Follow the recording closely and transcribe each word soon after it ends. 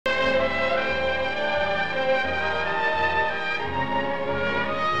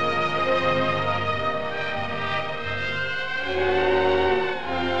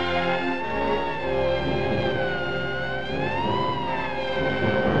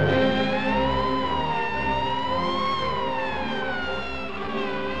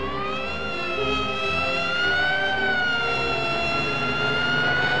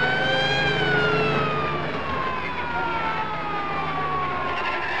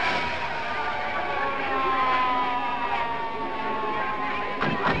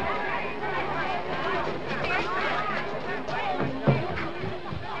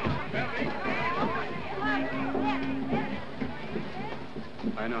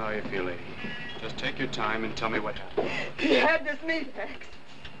how you feel, lady. Just take your time and tell me what happened. He had this meat axe.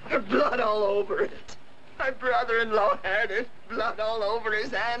 There's blood all over it. My brother-in-law had it. Blood all over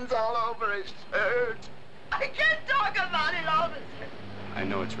his hands, all over his shirt. I can't talk about it, officer. I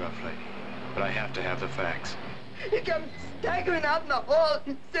know it's rough, lady, but I have to have the facts. He comes staggering out in the hall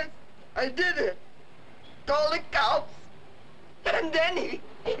and says, I did it. Told the cops. And then he...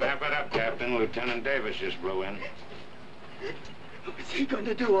 Snap it up, Captain. Lieutenant Davis just blew in. What's he going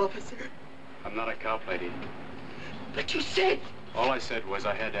to do, officer? I'm not a cop, lady. But you said... All I said was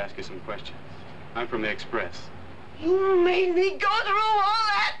I had to ask you some questions. I'm from the Express. You made me go through all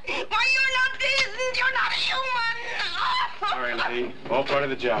that. Why, you're not decent. You're not human. Sorry, lady. All part of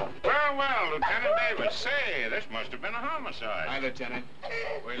the job. Well, well, Lieutenant Davis, say, this must have been a homicide. Hi, Lieutenant.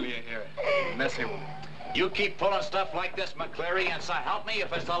 Wait till you hear it. Messy one. You keep pulling stuff like this, McCleary, and so help me,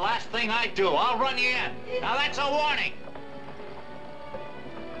 if it's the last thing I do, I'll run you in. Now, that's a warning.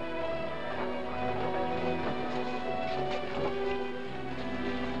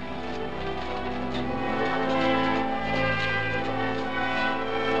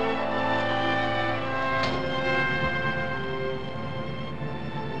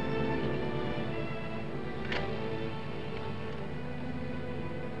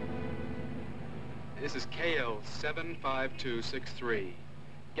 This is KL 75263.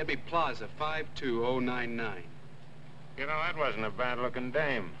 Get me Plaza 52099. You know, that wasn't a bad-looking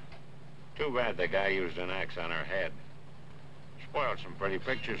dame. Too bad the guy used an axe on her head. Spoiled some pretty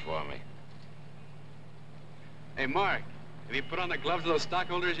pictures for me. Hey, Mark, have you put on the gloves of those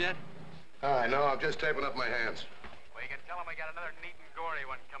stockholders yet? Hi, no, I'm just taping up my hands. Well, you can tell them I got another neat and gory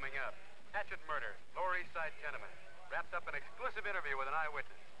one coming up. Hatchet murder, Lower East Side tenement. Wrapped up an exclusive interview with an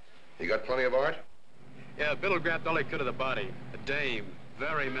eyewitness. You got plenty of art? Yeah, Biddle grabbed all he could of the body. A dame,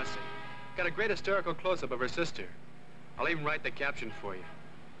 very messy. Got a great historical close-up of her sister. I'll even write the caption for you.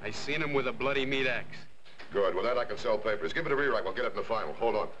 I seen him with a bloody meat axe. Good. With that, I can sell papers. Give it a rewrite. We'll get it in the final.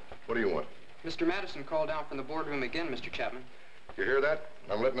 Hold on. What do you want? Mr. Madison called down from the boardroom again, Mr. Chapman. You hear that?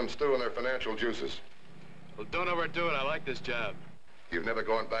 I'm letting them stew in their financial juices. Well, don't overdo it. I like this job. You've never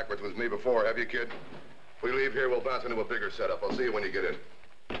gone backwards with me before, have you, kid? If we leave here, we'll bounce into a bigger setup. I'll see you when you get in.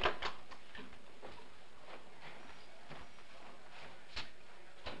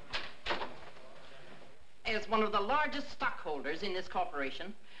 As one of the largest stockholders in this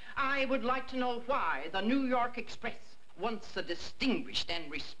corporation, I would like to know why the New York Express, once a distinguished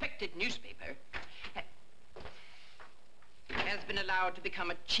and respected newspaper, has been allowed to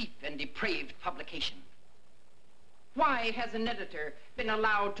become a cheap and depraved publication. Why has an editor been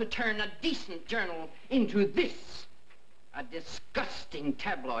allowed to turn a decent journal into this, a disgusting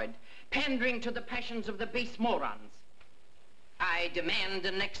tabloid, pandering to the passions of the base morons? I demand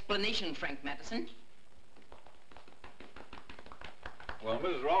an explanation, Frank Madison. Well,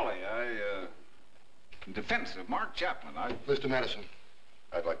 Mrs. Raleigh, in defense of Mark Chapman, Mr. Madison,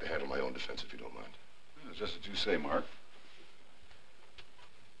 I'd like to handle my own defense, if you don't mind. It's just as you say, Mark.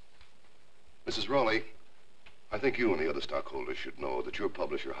 Mrs. Raleigh, I think you and the other stockholders should know that your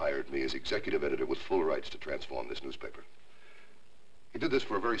publisher hired me as executive editor with full rights to transform this newspaper. He did this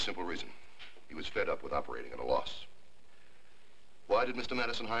for a very simple reason. He was fed up with operating at a loss. Why did Mr.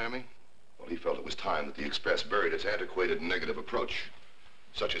 Madison hire me? Well, he felt it was time that the Express buried its antiquated and negative approach,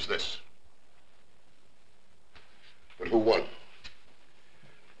 such as this. But who won?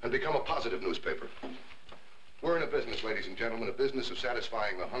 And become a positive newspaper. We're in a business, ladies and gentlemen, a business of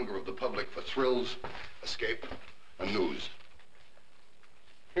satisfying the hunger of the public for thrills, escape, and news.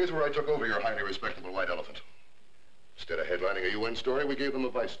 Here's where I took over your highly respectable white elephant. Instead of headlining a UN story, we gave them a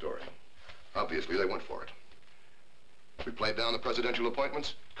vice story. Obviously, they went for it. We played down the presidential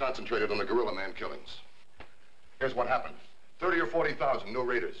appointments, concentrated on the gorilla man killings. Here's what happened. 30 or 40,000 new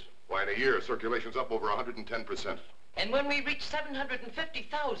readers. Why, in a year, circulation's up over 110%. And when we reach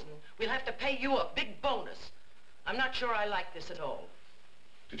 750,000, we'll have to pay you a big bonus. I'm not sure I like this at all.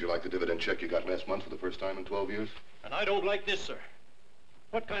 Did you like the dividend check you got last month for the first time in 12 years? And I don't like this, sir.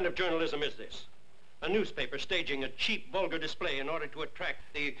 What kind of journalism is this? A newspaper staging a cheap, vulgar display in order to attract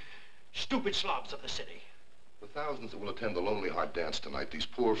the stupid slobs of the city. The thousands that will attend the Lonely Heart Dance tonight, these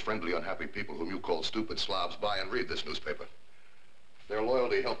poor, friendly, unhappy people whom you call stupid slobs, buy and read this newspaper. Their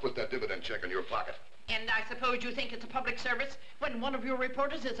loyalty helped put that dividend check in your pocket. And I suppose you think it's a public service when one of your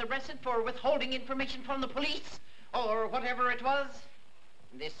reporters is arrested for withholding information from the police? Or whatever it was?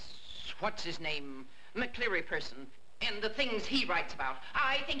 This, what's his name, McCleary person, and the things he writes about.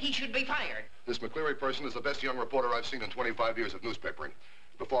 I think he should be fired. This McCleary person is the best young reporter I've seen in 25 years of newspapering.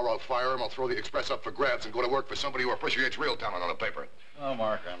 Before I'll fire him, I'll throw the Express up for grabs and go to work for somebody who appreciates real talent on a paper. Oh,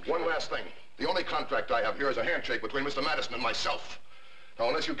 Mark, I'm sure. One last thing. The only contract I have here is a handshake between Mr. Madison and myself. Now,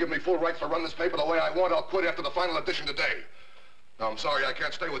 unless you give me full rights to run this paper the way I want, I'll quit after the final edition today. Now, I'm sorry I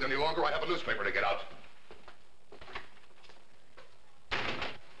can't stay with you any longer. I have a newspaper to get out.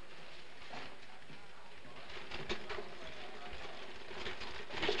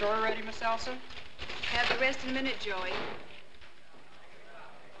 Your story ready, Miss Elsa? Have the rest in a minute, Joey.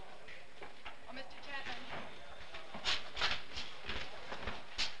 Oh, Mr. Chapman.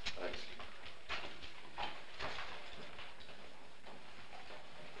 Thanks.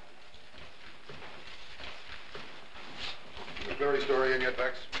 The Berry story in yet,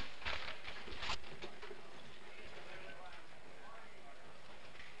 Bex?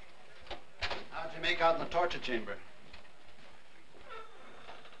 How'd you make out in the torture chamber?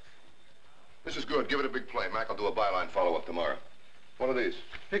 This is good. Give it a big play. Mac will do a byline follow-up tomorrow. What are these?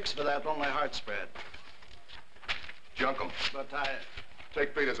 Fix for that Lonely Heart spread. Junk 'em. But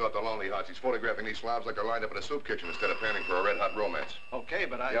Take Peters off the Lonely Hearts. He's photographing these slobs like they're lined up in a soup kitchen instead of panning for a red-hot romance. Okay,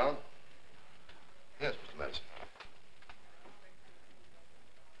 but I... Young? Yes, Mr. Madison.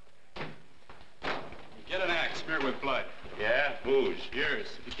 Get an axe, smear it with blood. Yeah? Whose? Yours.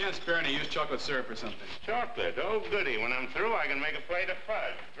 If you can't spare any, use chocolate syrup or something. Chocolate. Oh, goody. When I'm through, I can make a plate of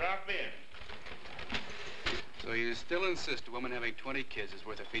fudge. Drop in. So you still insist a woman having 20 kids is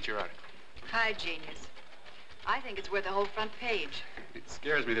worth a feature article? Hi, genius. I think it's worth a whole front page. It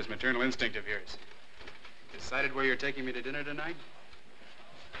scares me, this maternal instinct of yours. Decided where you're taking me to dinner tonight?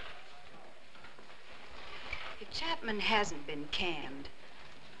 If Chapman hasn't been canned,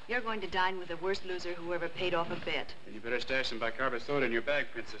 you're going to dine with the worst loser who ever paid off a bet. Then you better stash some bicarbonate soda in your bag,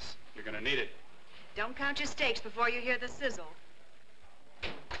 Princess. You're gonna need it. Don't count your steaks before you hear the sizzle.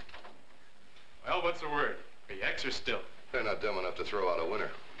 Well, what's the word? Are you X or still? They're not dumb enough to throw out a winner.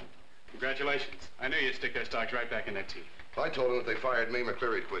 Congratulations. I knew you'd stick their stocks right back in their teeth. If I told them if they fired me,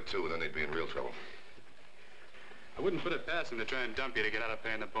 McCleary'd quit too, and then they'd be in real trouble. I wouldn't put it past them to try and dump you to get out of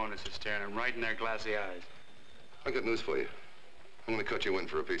paying the bonuses, staring them right in their glassy eyes. I got news for you. I'm gonna cut you in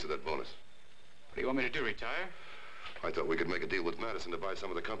for a piece of that bonus. What do you want me to do, retire? I thought we could make a deal with Madison to buy some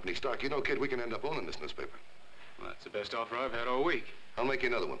of the company stock. You know, kid, we can end up owning this newspaper. Well, that's the best offer I've had all week. I'll make you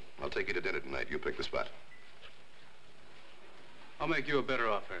another one. I'll take you to dinner tonight. You pick the spot. I'll make you a better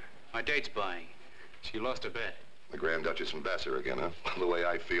offer. My date's buying. She lost a bet. The Grand Duchess from Vassar again, huh? The way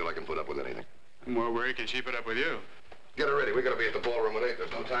I feel, I can put up with anything. I'm more worried can she put up with you. Get her ready. We gotta be at the ballroom at 8.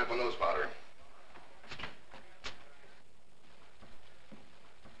 There's no time for nose powdering.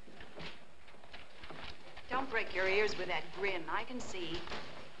 Don't break your ears with that grin. I can see.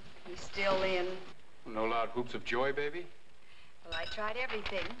 He's still in. No loud whoops of joy, baby? Well, I tried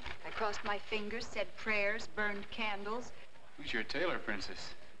everything. I crossed my fingers, said prayers, burned candles. Who's your tailor,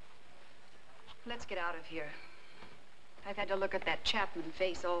 Princess? Let's get out of here. I've had to look at that Chapman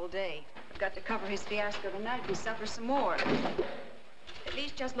face all day. I've got to cover his fiasco tonight and suffer some more. At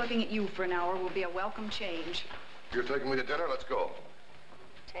least just looking at you for an hour will be a welcome change. You're taking me to dinner? Let's go.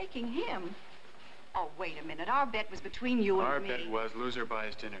 Taking him? Oh, wait a minute. Our bet was between you and me. Our bet was loser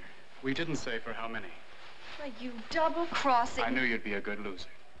buys dinner. We didn't say for how many. Well, you double-crossing... I knew you'd be a good loser.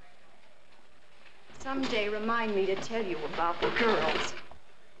 Someday remind me to tell you about the girls.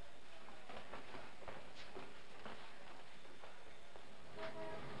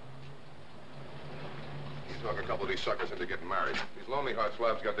 You talk a couple of these suckers into getting married. These Lonely Heart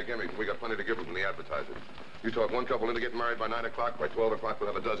slabs got the gimmick. We got plenty to give them from the advertiser. You talk one couple into getting married by 9 o'clock. By 12 o'clock,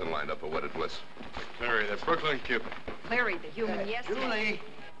 we'll have a dozen lined up for wedded bliss. Clary, the Brooklyn Cupid. Clary, the human yes man. Julie!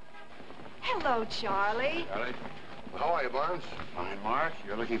 Hello, Charlie. Charlie? How are you, Barnes? Fine, Mark.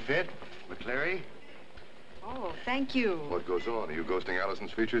 You're looking fit. McCleary? Oh, thank you. What goes on? Are you ghosting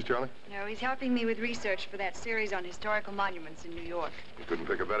Allison's features, Charlie? No, he's helping me with research for that series on historical monuments in New York. You couldn't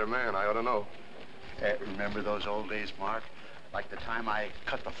pick a better man. I ought to know. Remember those old days, Mark? Like the time I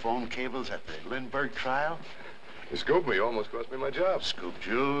cut the phone cables at the Lindbergh trial? You scooped me. You almost cost me my job. Scooped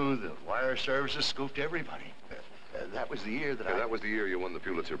you. The wire services scooped everybody. That was the year that That was the year you won the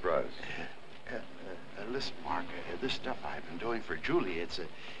Pulitzer Prize. Listen, Mark, this stuff I've been doing for Julie,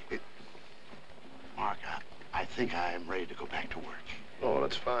 Mark, I think I'm ready to go back to work. Oh,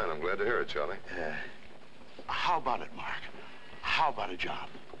 that's fine. I'm glad to hear it, Charlie. How about it, Mark? How about a job?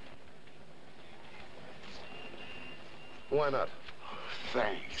 Why not? Oh,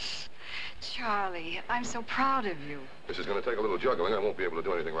 thanks. Charlie, I'm so proud of you. This is going to take a little juggling. I won't be able to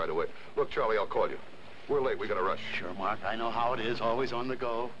do anything right away. Look, Charlie, I'll call you. We're late. We got to rush. Sure, Mark. I know how it is. Always on the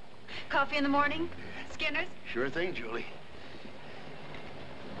go. Coffee in the morning? Skinner's? Sure thing, Julie.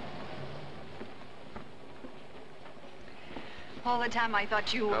 All the time I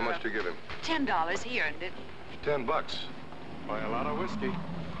thought you were... How much to give him? $10. He earned it. $10. Buy a lot of whiskey.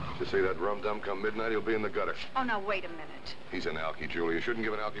 You see that rum-dum come midnight, he'll be in the gutter. Oh, now, wait a minute. He's an alky, Julie. You shouldn't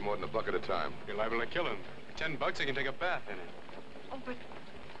give an alky more than a buck at a time. You're liable to kill him. For $10, he can take a bath in it. Oh, but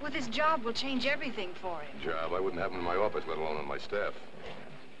with this job, we'll change everything for him. Job? I wouldn't have him in my office, let alone on my staff.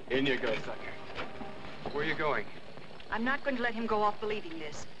 In you go, sucker. Where are you going? I'm not going to let him go off believing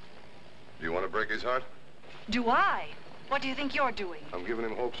this. Do you want to break his heart? Do I? What do you think you're doing? I'm giving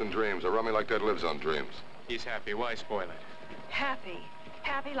him hopes and dreams. A rummy like that lives on dreams. He's happy. Why spoil it? Happy.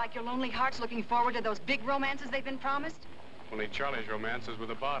 Happy like your lonely heart's looking forward to those big romances they've been promised? Only Charlie's romance is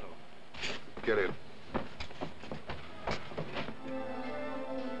with a bottle. Get in.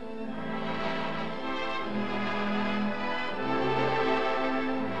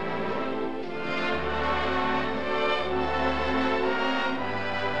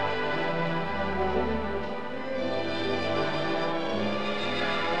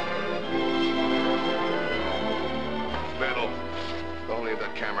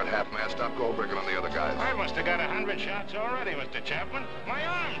 Camera at half-mast. Stop gold-bricking on the other guys. I must have got 100 shots already, Mr. Chapman. My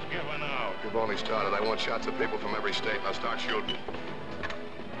arm's giving out. You've only started. I want shots of people from every state. Now start shooting.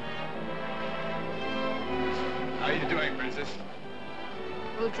 How are you doing, Princess?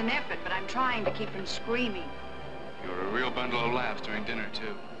 Well, it's an effort, but I'm trying to keep from screaming. You're a real bundle of laughs during dinner,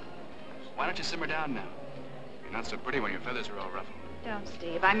 too. Why don't you simmer down now? You're not so pretty when your feathers are all ruffled. Don't,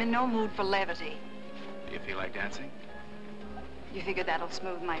 Steve. I'm in no mood for levity. Do you feel like dancing? You figure that'll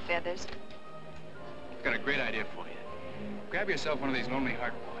smooth my feathers? I've got a great idea for you. Grab yourself one of these lonely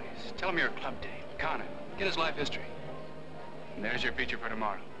heart boys. Tell him you're a club dame. Con him. Get his life history. And there's your feature for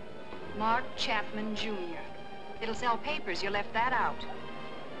tomorrow. Mark Chapman, Jr. It'll sell papers. You left that out.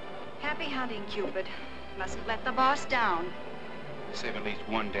 Happy hunting, Cupid. Mustn't let the boss down. Save at least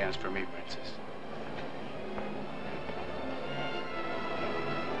one dance for me, Princess.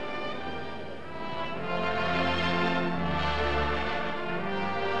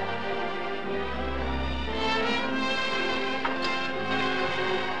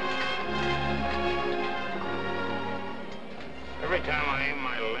 Every time I aim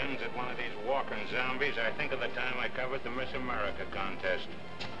my lens at one of these walking zombies, I think of the time I covered the Miss America contest.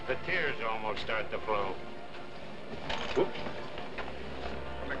 The tears almost start to flow. Whoop.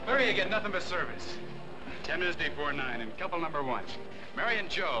 From McCleary, you get nothing but service. 10 minutes before 9, and couple number 1. Mary and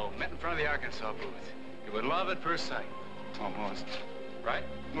Joe met in front of the Arkansas booth. You would love at first sight. Almost. Right?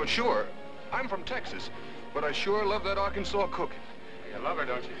 Well, sure. I'm from Texas, but I sure love that Arkansas cook. You love her,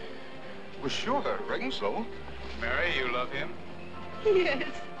 don't you? Well, sure. I reckon so. Mary, you love him? Yes.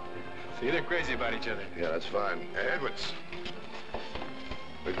 See, they're crazy about each other. Yeah, that's fine. Edwards.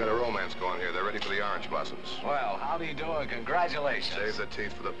 We've got a romance going here. They're ready for the orange blossoms. Well, how do you do, and congratulations. Save the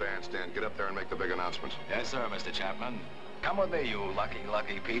teeth for the bandstand. Get up there and make the big announcement. Yes, sir, Mr. Chapman. Come with me, you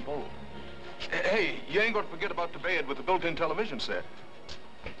lucky people. Hey, you ain't going to forget about the bed with the built-in television set.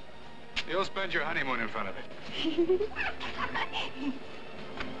 You'll spend your honeymoon in front of it.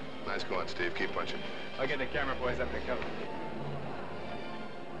 Nice going, Steve. Keep punching. I'll get the camera boys up to cover.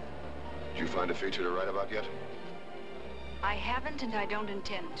 Did you find a feature to write about yet? I haven't, and I don't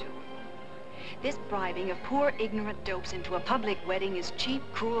intend to. This bribing of poor, ignorant dopes into a public wedding is cheap,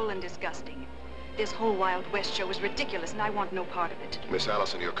 cruel, and disgusting. This whole Wild West show is ridiculous, and I want no part of it. Miss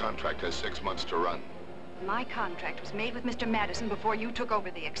Allison, your contract has 6 months to run. My contract was made with Mr. Madison before you took over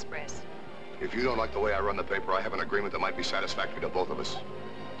the Express. If you don't like the way I run the paper, I have an agreement that might be satisfactory to both of us.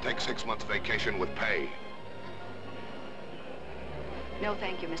 Take 6 months vacation with pay. No,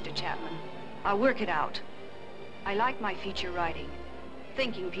 thank you, Mr. Chapman. I'll work it out. I like my feature writing.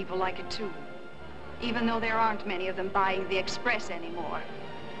 Thinking people like it, too. Even though there aren't many of them buying the Express anymore.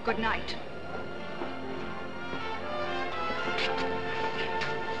 Good night.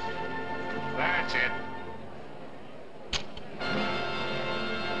 That's it.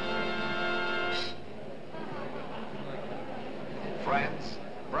 Friends,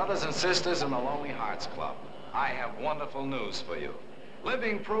 brothers and sisters in the Lonely Hearts Club, I have wonderful news for you.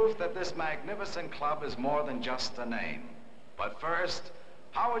 Living proof that this magnificent club is more than just a name. But first,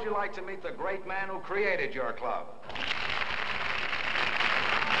 how would you like to meet the great man who created your club?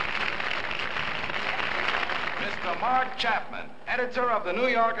 Mr. Mark Chapman, editor of the New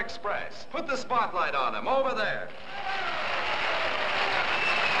York Express. Put the spotlight on him, over there.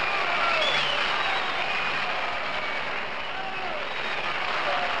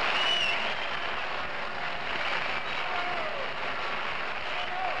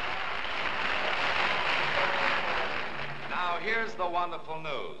 Here's the wonderful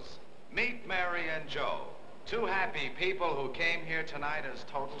news. Meet Mary and Joe, two happy people who came here tonight as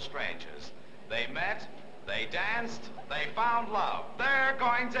total strangers. They met, they danced, they found love. They're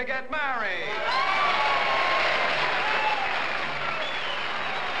going to get married.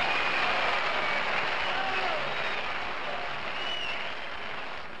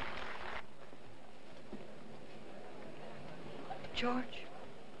 George?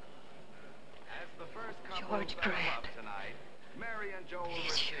 As the first couple George wrap Grant. up tonight, Mary and Joe will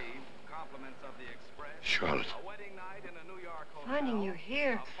receive compliments of the Express. Charlotte. A wedding night in a New York hotel. Finding you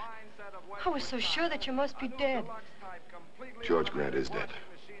here. A fine set of I was so sure that you must be dead. George Grant is dead.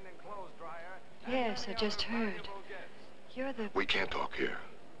 Yes, I just heard. You're the... We can't talk here.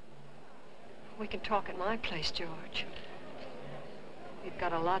 We can talk at my place, George. We've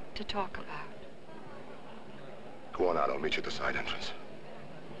got a lot to talk about. Go on out. I'll meet you at the side entrance.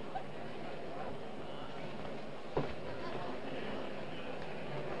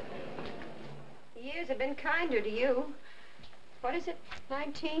 The years have been kinder to you. What is it,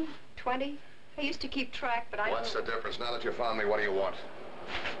 19, 20? I used to keep track, but I What's don't... the difference? Now that you found me, what do you want?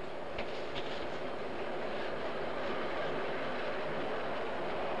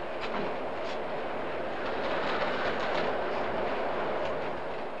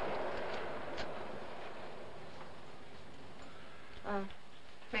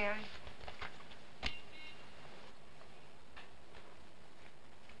 May I?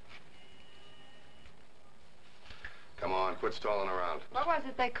 Come on, quit stalling around. What was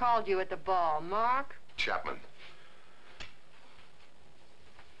it they called you at the ball, Mark? Chapman.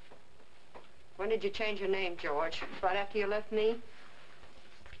 When did you change your name, George? Right after you left me?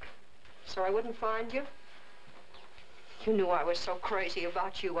 So I wouldn't find you? You knew I was so crazy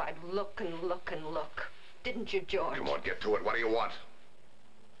about you, I'd look and look and look. Didn't you, George? Come on, get to it. What do you want?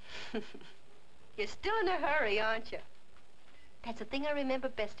 You're still in a hurry, aren't you? That's the thing I remember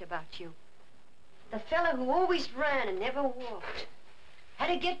best about you. The fella who always ran and never walked. Had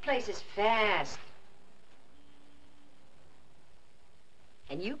to get places fast.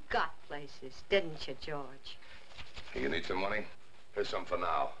 And you got places, didn't you, George? You need some money? Here's some for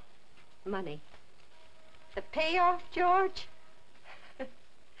now. Money. The payoff, George?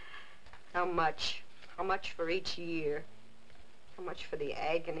 How much? How much for each year? How much for the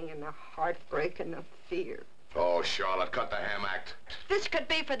agony and the heartbreak and the fear? Oh, Charlotte, cut the ham act. This could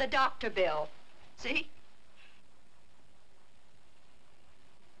be for the doctor bill. See?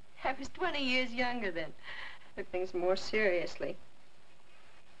 I was 20 years younger then. Took things more seriously.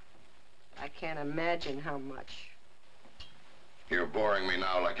 I can't imagine how much. You're boring me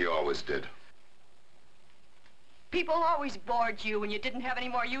now like you always did. People always bored you when you didn't have any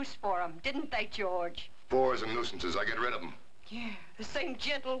more use for them, didn't they, George? Bores and nuisances, I get rid of them. Yeah, the same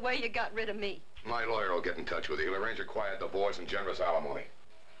gentle way you got rid of me. My lawyer will get in touch with you. He'll arrange a quiet divorce and generous alimony.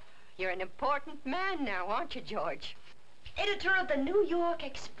 You're an important man now, aren't you, George? Editor of the New York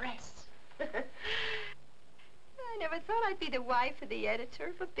Express. I never thought I'd be the wife of the editor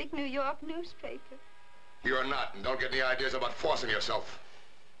of a big New York newspaper. You're not, and don't get any ideas about forcing yourself.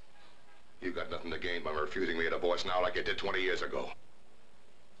 You got nothing to gain by refusing me a divorce now like you did 20 years ago.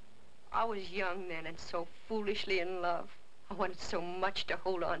 I was young then and so foolishly in love. I wanted so much to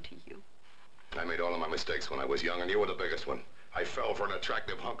hold on to you. I made all of my mistakes when I was young, and you were the biggest one. I fell for an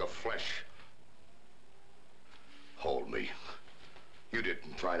attractive hunk of flesh. Hold me. You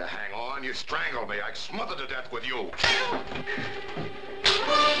didn't try to hang on. You strangled me. I smothered to death with you.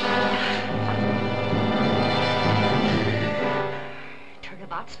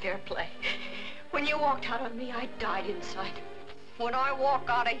 Turnabout's fair play. When you walked out on me, I died inside. When I walk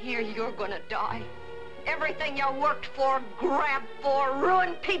out of here, you're gonna die. Everything you worked for, grabbed for,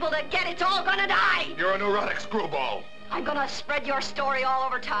 ruined people to get, it's all gonna die! You're a neurotic screwball. I'm gonna spread your story all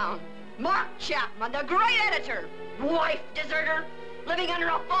over town. Mark Chapman, the great editor, wife deserter, living under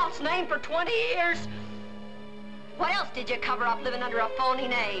a false name for 20 years. What else did you cover up living under a phony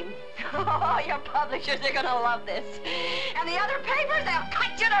name? Oh, your publishers are gonna love this. And the other papers, they'll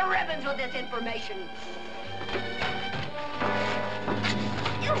cut you to ribbons with this information.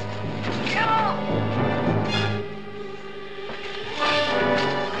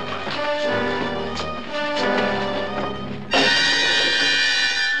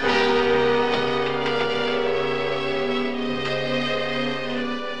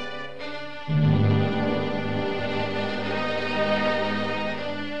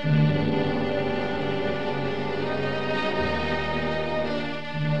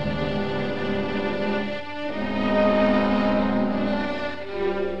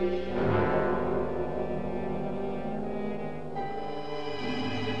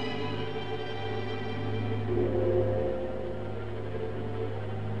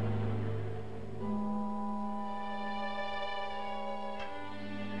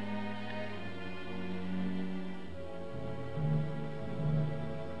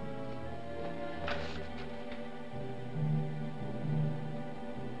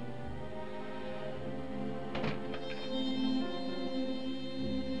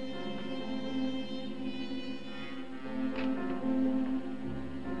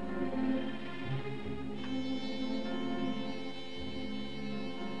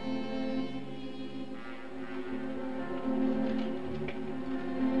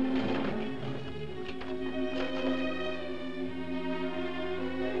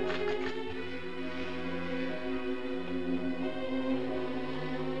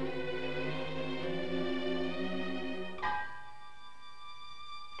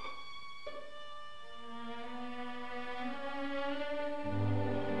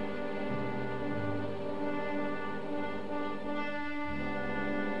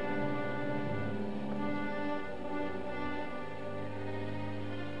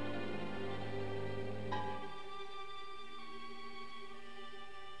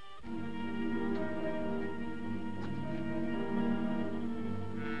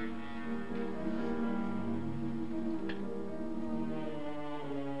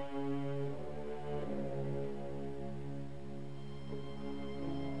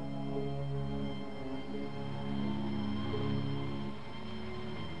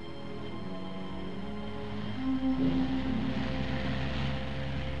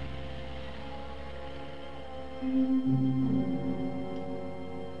 Hi,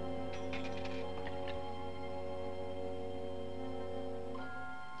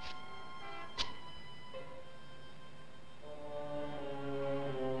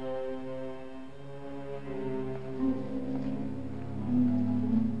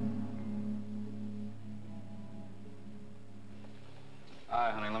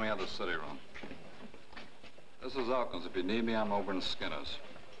 honey, let me have the city room. This is Elkins. If you need me, I'm over in Skinner's.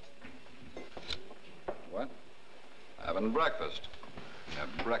 What? Having breakfast.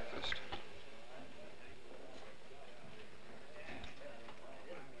 Have breakfast.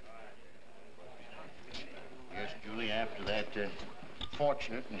 Yes, Julie, after that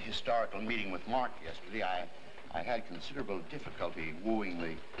fortunate and historical meeting with Mark yesterday, I had considerable difficulty wooing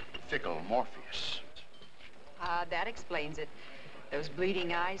the fickle Morpheus. That explains it. Those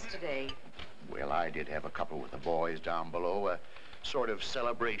bleeding eyes today. Well, I did have a couple with the boys down below, a sort of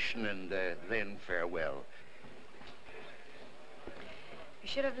celebration and then farewell. You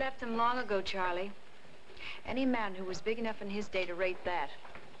should have left them long ago, Charlie. Any man who was big enough in his day to rate that,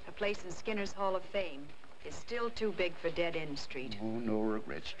 a place in Skinner's Hall of Fame, is still too big for Dead End Street. Oh, no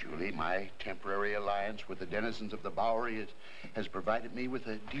regrets, Julie. My temporary alliance with the denizens of the Bowery has provided me with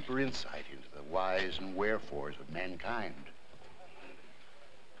a deeper insight into the whys and wherefores of mankind.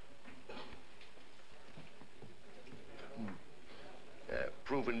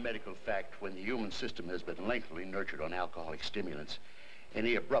 Proven medical fact, when the human system has been lengthily nurtured on alcoholic stimulants,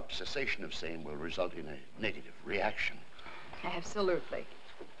 any abrupt cessation of same will result in a negative reaction. Absolutely.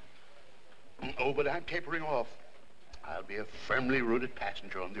 Oh, but I'm tapering off. I'll be a firmly rooted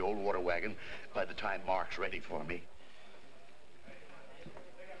passenger on the old water wagon by the time Mark's ready for me.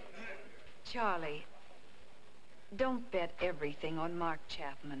 Charlie, don't bet everything on Mark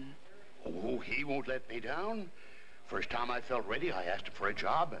Chapman. Oh, he won't let me down. First time I felt ready, I asked him for a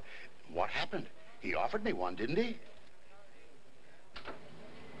job. What happened? He offered me one, didn't he?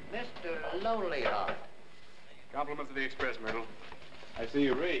 Mr. Lowlyheart. Compliments of the Express, Myrtle. I see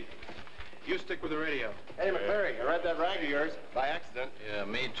you read. You stick with the radio. Hey, McCleary, I read that rag of yours by accident. Yeah,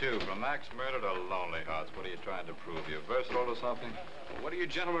 me too. From Max Murder to Lonely Hearts. What are you trying to prove? You versatile or something? What are you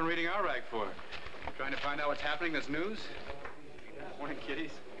gentlemen reading our rag for? Trying to find out what's happening that's news? Morning,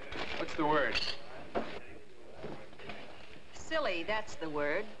 kiddies. What's the word? Silly, that's the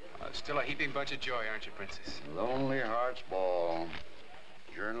word. Still a heaping bunch of joy, aren't you, Princess? Lonely Hearts Ball.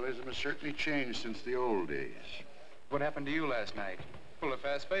 Journalism has certainly changed since the old days. What happened to you last night? Pulled a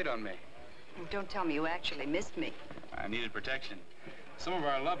fast fade on me. Don't tell me you actually missed me. I needed protection. Some of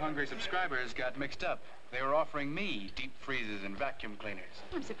our love-hungry subscribers got mixed up. They were offering me deep freezes and vacuum cleaners.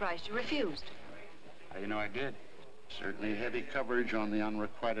 I'm surprised you refused. How do you know I did? Certainly heavy coverage on the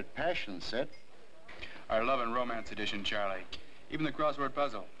Unrequited Passion set. Our love and romance edition, Charlie. Even the crossword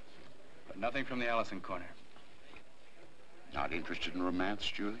puzzle. But nothing from the Allison corner. Not interested in romance,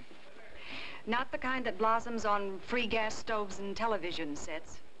 Julie? Not the kind that blossoms on free gas stoves and television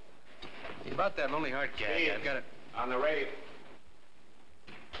sets. About that Lonely Heart gag, Hey, I've got it. On the radio.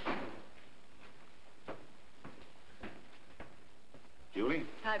 Julie?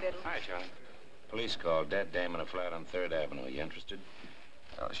 Hi, Biddle. Hi, Charlie. Police call. Dead dame in a flat on 3rd Avenue. You interested?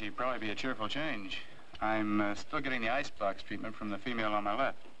 Well, she'd probably be a cheerful change. I'm still getting the icebox treatment from the female on my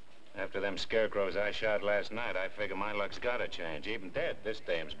left. After them scarecrows I shot last night, I figure my luck's gotta change. Even dead, this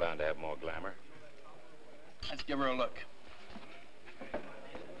dame's bound to have more glamour. Let's give her a look.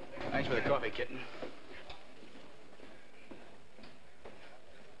 Thanks for the coffee, kitten.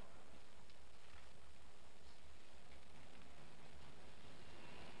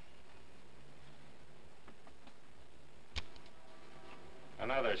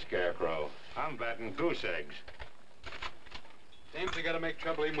 Another scarecrow. I'm batting goose eggs. Dames, they gotta make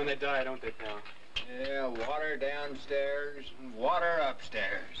trouble even when they die, don't they, pal? Yeah, water downstairs and water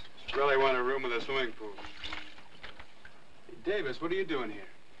upstairs. Really want a room with a swimming pool. Hey, Davis, what are you doing here?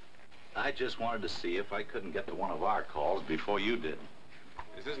 I just wanted to see if I couldn't get to one of our calls before you did.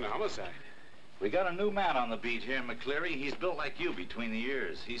 This isn't a homicide. We got a new man on the beat here, McCleary. He's built like you between the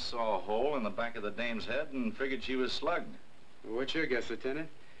ears. He saw a hole in the back of the dame's head and figured she was slugged. What's your guess, Lieutenant?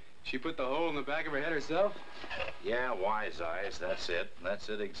 She put the hole in the back of her head herself? Yeah, wise eyes. That's it. That's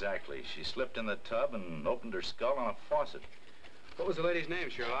it exactly. She slipped in the tub and opened her skull on a faucet. What was the lady's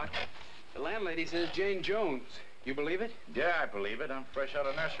name, Sherlock? The landlady says Jane Jones. You believe it? Yeah, I believe it. I'm fresh out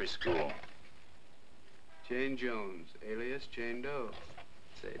of nursery school. Jane Jones, alias Jane Doe.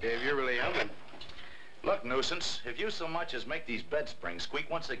 Say, Dave, you're really helping. Look, nuisance, if you so much as make these bed springs squeak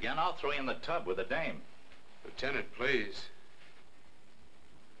once again, I'll throw you in the tub with a dame. Lieutenant, please.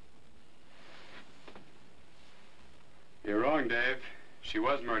 You're wrong, Dave. She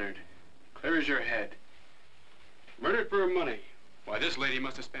was murdered. Clear as your head. Murdered for her money. Why, this lady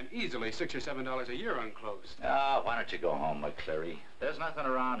must have spent easily $6 or $7 a year on clothes. Ah, why don't you go home, McCleary? There's nothing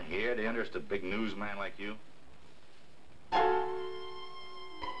around here to interest a big newsman like you.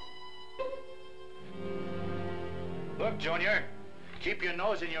 Look, Junior, keep your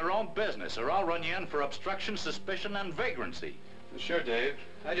nose in your own business, or I'll run you in for obstruction, suspicion, and vagrancy. Sure, Dave.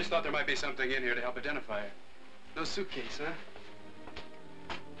 I just thought there might be something in here to help identify her. No suitcase, huh?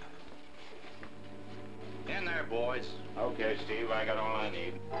 In there, boys. Okay, Steve, I got all I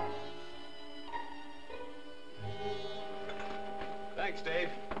need. Thanks, Dave.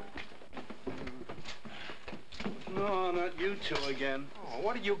 No, not you two again. Oh,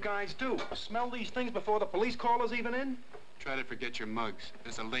 what do you guys do? Smell these things before the police call us even in? Try to forget your mugs.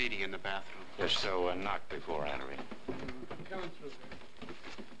 There's a lady in the bathroom. Just so knock before entering. Coming through.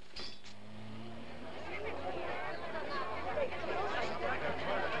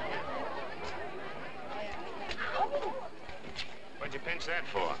 What'd you pinch that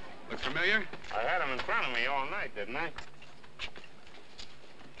for? Look familiar? I had him in front of me all night, didn't I?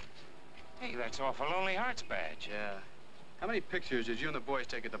 Hey, that's off a Lonely Hearts badge. Yeah. How many pictures did you and the boys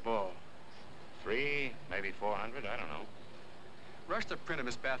take at the ball? 3, maybe 400, I don't know. Rush the print of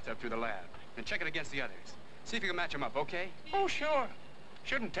his bathtub through the lab and check it against the others. See if you can match them up, okay? Oh, sure.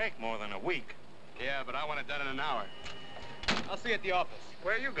 Shouldn't take more than a week. Yeah, but I want it done in an hour. I'll see you at the office.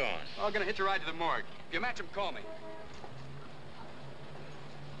 Where are you going? Oh, I'm gonna hitch a ride to the morgue. If you match them, call me.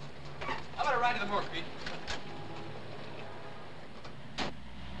 How about a ride to the morgue, Pete?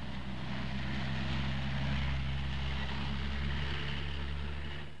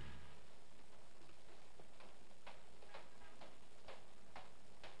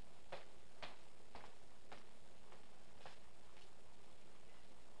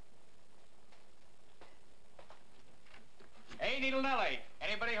 Hey, Needle Nellie.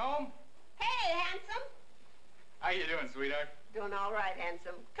 Anybody home? Hey, handsome. How you doing, sweetheart? Doing all right,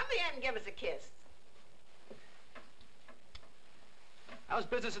 handsome. Come here and give us a kiss. How's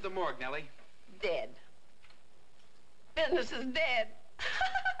business at the morgue, Nellie? Dead. Business is dead.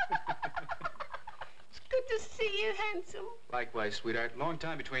 It's good to see you, handsome. Likewise, sweetheart. Long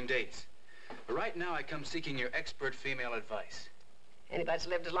time between dates. But right now, I come seeking your expert female advice. Anybody that's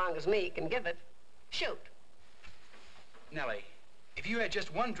lived as long as me can give it. Shoot. Nellie, if you had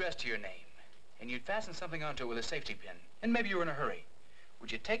just one dress to your name, and you'd fasten something onto it with a safety pin, and maybe you were in a hurry,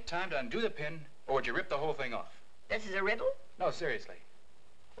 would you take time to undo the pin, or would you rip the whole thing off? This is a riddle? No, seriously.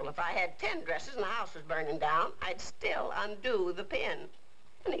 Well, if I had 10 dresses and the house was burning down, I'd still undo the pin.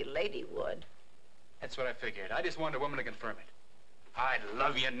 Any lady would. That's what I figured. I just wanted a woman to confirm it. I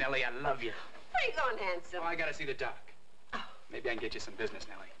love you, Nellie. I love you. Where you going, handsome? Oh, I gotta see the doc. Oh. Maybe I can get you some business,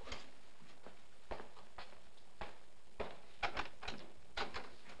 Nellie.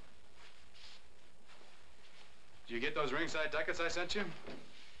 Did you get those ringside ducats I sent you?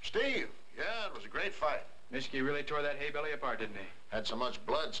 Steve, yeah, it was a great fight. Mischke really tore that hay belly apart, didn't he? Had so much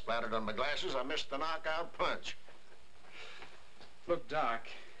blood splattered on my glasses, I missed the knockout punch. Look, Doc,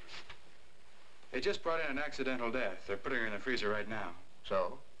 they just brought in an accidental death. They're putting her in the freezer right now.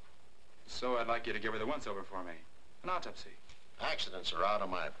 So? So I'd like you to give her the once-over for me. An autopsy. Accidents are out of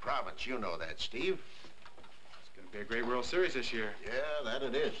my province. You know that, Steve. It's going to be a great World Series this year. Yeah, that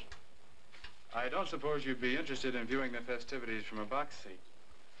it is. I don't suppose you'd be interested in viewing the festivities from a box seat.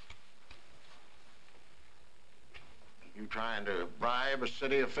 You trying to bribe a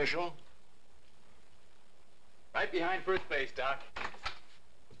city official? Right behind first base, Doc.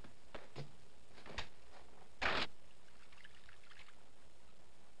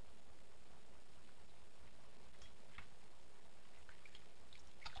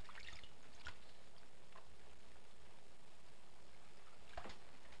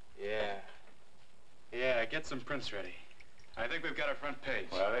 Yeah, get some prints ready. I think we've got a front page.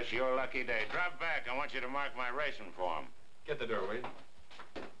 Well, it's your lucky day. Drop back. I want you to mark my racing form. Get the door, will you?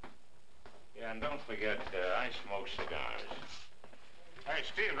 Yeah, and don't forget, I smoke cigars. Hey,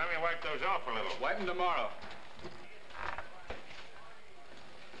 Steve, let me wipe those off a little. Wipe them tomorrow.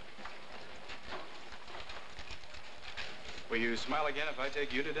 Will you smile again if I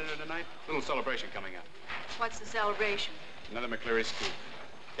take you to dinner tonight? Little celebration coming up. What's the celebration? Another McCleary scoop.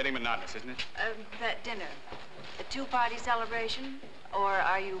 Getting monotonous, isn't it? That dinner. A two-party celebration? Or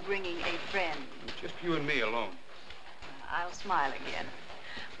are you bringing a friend? Just you and me alone. I'll smile again.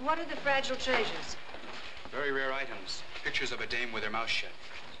 What are the fragile treasures? Very rare items. Pictures of a dame with her mouth shut.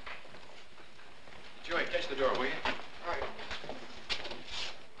 Joey, catch the door, will you? All right.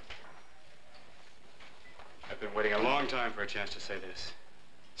 I've been waiting a long time for a chance to say this.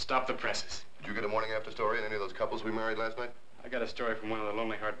 Stop the presses. Did you get a morning after story on any of those couples we married last night? I got a story from one of the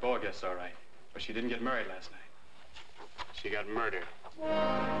Lonely Heart ball guests, all right. But she didn't get married last night. She got murdered.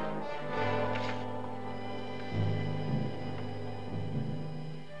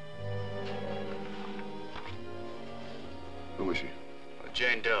 Who was she? Well,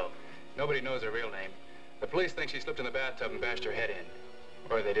 Jane Doe. Nobody knows her real name. The police think she slipped in the bathtub and bashed her head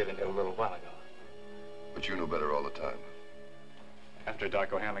in. Or they did until a little while ago. But you knew better all the time. After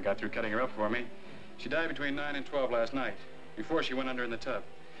Doc O'Hanlon got through cutting her up for me, she died between 9 and 12 last night, before she went under in the tub.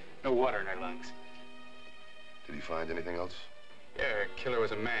 No water in her lungs. Did he find anything else? Yeah, her killer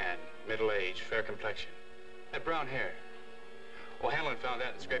was a man, middle-aged, fair complexion. Had brown hair. O'Hanlon found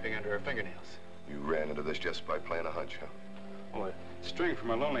that scraping under her fingernails. You ran into this just by playing a hunch, huh? Oh, a string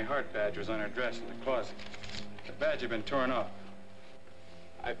from a Lonely Heart badge was on her dress in the closet. The badge had been torn off.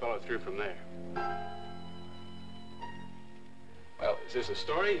 I followed through from there. Well, is this a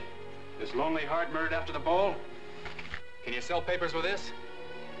story? This Lonely Heart murdered after the ball? Can you sell papers with this?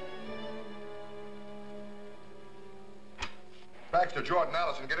 Baxter, Jordan,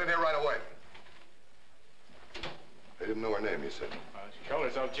 Allison, get in here right away. They didn't know her name, you said. She called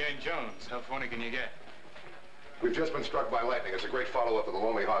herself Jane Jones. How funny can you get? We've just been struck by lightning. It's a great follow-up to the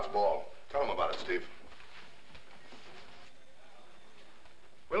Lonely Hearts ball. Tell them about it, Steve.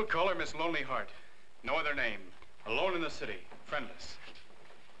 We'll call her Miss Lonely Heart. No other name. Alone in the city. Friendless.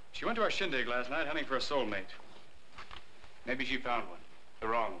 She went to our shindig last night hunting for a soulmate. Maybe she found one. The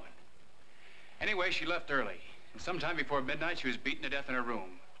wrong one. Anyway, she left early. And sometime before midnight, she was beaten to death in her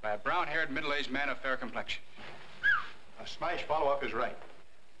room by a brown-haired, middle-aged man of fair complexion. A smash follow-up is right.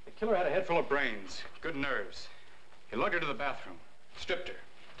 The killer had a head full of brains, good nerves. He lugged her to the bathroom, stripped her,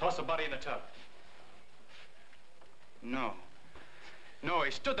 tossed the body in the tub. No. No,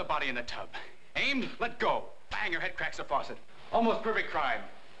 he stood the body in the tub. Aimed, let go. Bang, her head cracks the faucet. Almost perfect crime.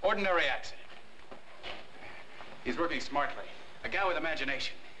 Ordinary accident. He's working smartly. A guy with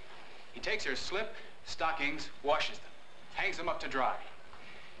imagination. He takes her slip, stockings, washes them, hangs them up to dry.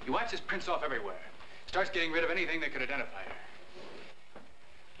 He wipes his prints off everywhere. Starts getting rid of anything that could identify her.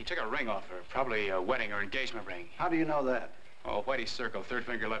 He took a ring off her, probably a wedding or engagement ring. How do you know that? Oh, whitey circle, third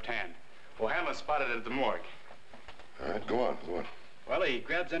finger left hand. O'Hanlon spotted it at the morgue. All right, go on, go on. Well, he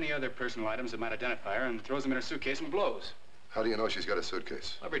grabs any other personal items that might identify her and throws them in her suitcase and blows. How do you know she's got a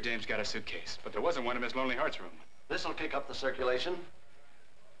suitcase? Every dame's got a suitcase, but there wasn't one in Miss Lonely Heart's room. This'll kick up the circulation.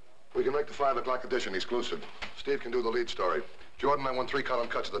 We can make the 5 o'clock edition exclusive. Steve can do the lead story. Jordan, I want 3 column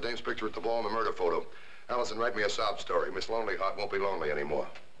cuts of the dame's picture at the ball and the murder photo. Allison, write me a sob story. Miss Lonely Heart won't be lonely anymore.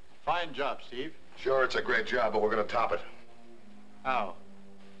 Fine job, Steve. Sure, it's a great job, but we're going to top it. How?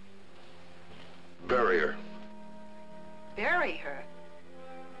 Bury her. Bury her?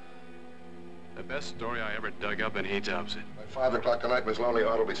 The best story I ever dug up, and he tops it. By 5 o'clock tonight, Miss Lonely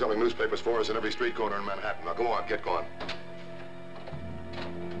Heart will be selling newspapers for us in every street corner in Manhattan. Now, go on, get going.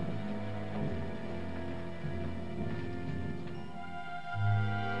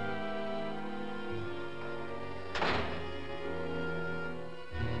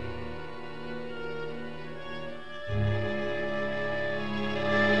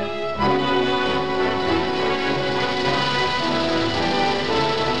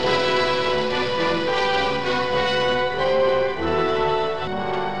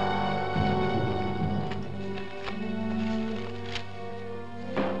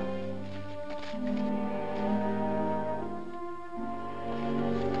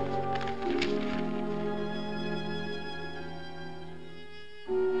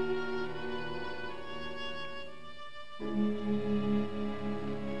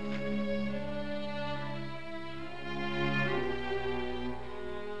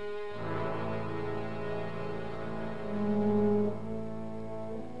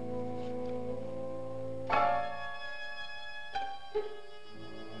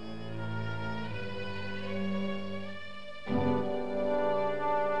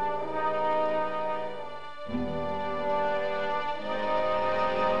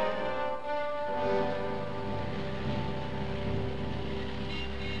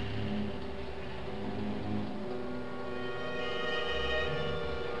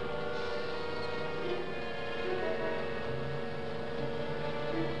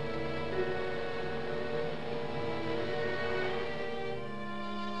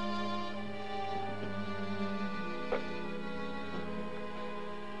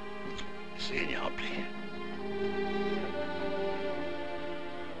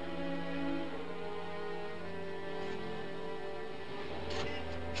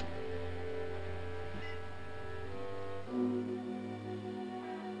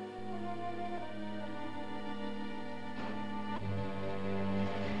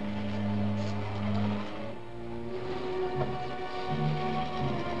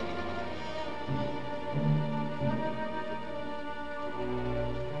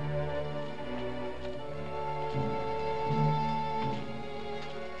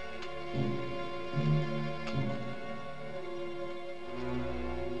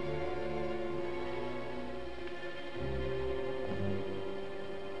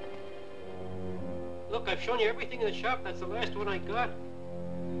 look, I've shown you everything in the shop. That's the last one I got.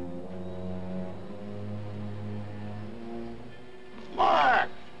 Mark!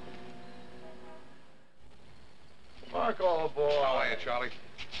 Mark, old boy. How are you, Charlie?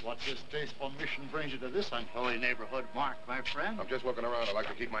 What distasteful mission brings you to this unholy neighborhood, Mark, my friend? I'm just looking around. I like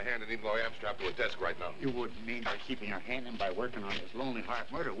to keep my hand in, even though I am strapped to a desk right now. You wouldn't mean by keeping your hand in by working on this Lonely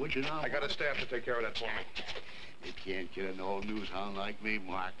Heart murder, would you now? I got a staff to take care of that for me. You can't get an old news hound like me,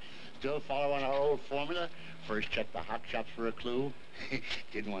 Mark. Still following our old formula? First check the hot shops for a clue.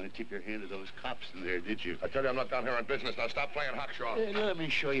 Didn't want to tip your hand to those cops in there, did you? I tell you, I'm not down here on business. Now stop playing hawkshaw. Let me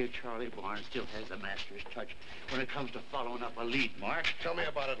show you Charlie Barnes still has the master's touch when it comes to following up a lead, Mark. Tell me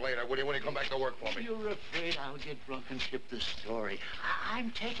about it later, will you, when you come back to work for me? You're afraid I'll get drunk and skip the story.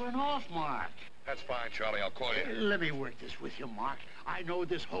 I'm tapering off, Mark. That's fine, Charlie. I'll call you. Let me work this with you, Mark. I know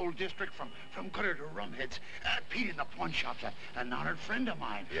this whole district from gutter to rumheads. Pete in the pawn shop's an honored friend of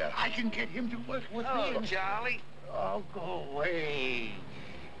mine. Yeah. I can get him to work with me. Oh, Charlie. Oh, go away.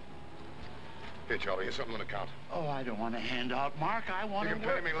 Here, Charlie, here's something on account. Oh, I don't want a handout, Mark. I want to You can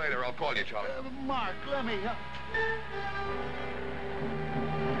pay me later. I'll call you, Charlie. Mark, let me...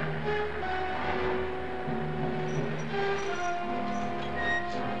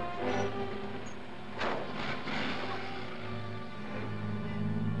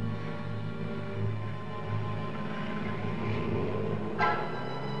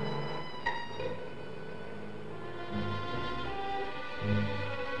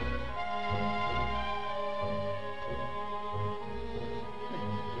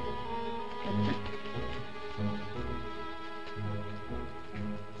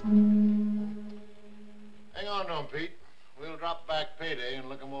 Hang on to 'em, Pete. We'll drop back payday and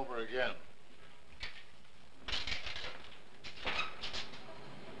look 'em over again.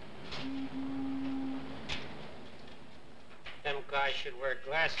 Them guys should wear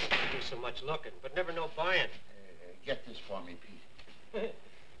glasses to do so much looking, but never no buying. Get this for me, Pete.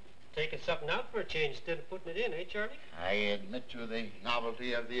 Taking something out for a change instead of putting it in, eh, Charlie? I admit to the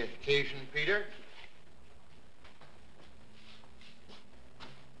novelty of the occasion, Peter.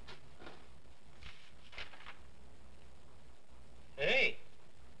 Hey,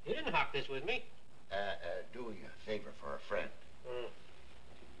 you didn't hawk this with me. Doing a favor for a friend.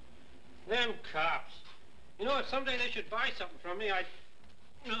 Them cops. You know, if someday they should buy something from me, I'd...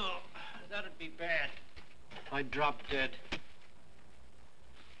 No, that'd be bad. I'd drop dead.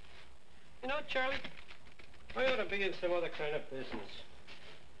 You know, Charlie, I ought to be in some other kind of business.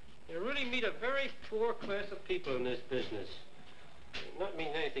 You really meet a very poor class of people in this business. Not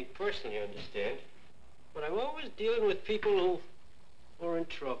mean anything personally, you understand. But I'm always dealing with people who are in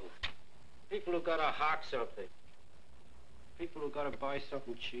trouble. People who gotta hawk something. People who gotta buy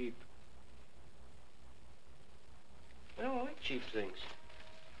something cheap. I don't like cheap things.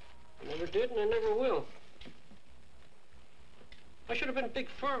 I never did and I never will. I should have been a big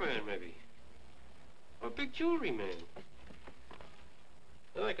fur man, maybe. Or a big jewelry man.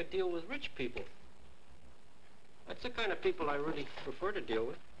 Then I could deal with rich people. That's the kind of people I really prefer to deal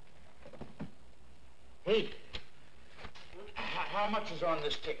with. Hey, how much is on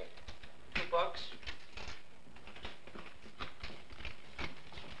this ticket? $2.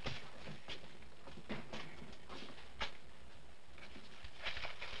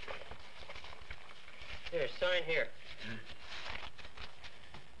 Here, sign here.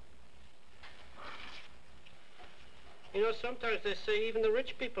 You know, sometimes they say even the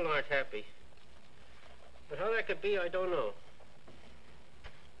rich people aren't happy. But how that could be, I don't know.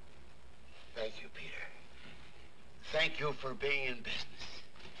 Thank you, Peter. Thank you for being in business.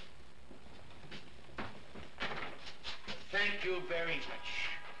 Thank you very much.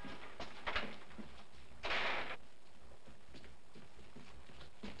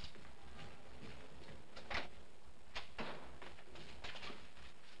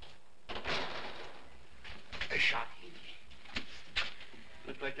 A shot.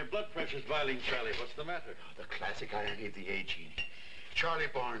 Looks like your blood pressure's boiling, Charlie. What's the matter? The classic irony of the age, Edie. Charlie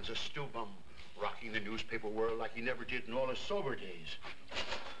Barnes, a stew bum, rocking the newspaper world like he never did in all his sober days.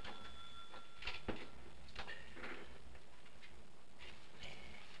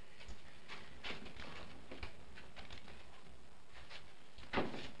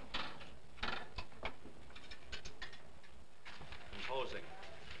 Imposing.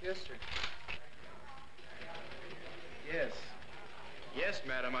 Yes, sir. Yes. Yes,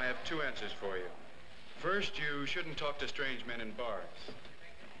 madam, I have two answers for you. First, you shouldn't talk to strange men in bars.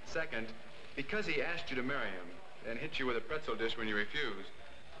 Second, because he asked you to marry him and hit you with a pretzel dish when you refused,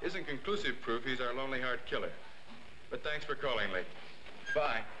 isn't conclusive proof he's our lonely heart killer. But thanks for calling, lady.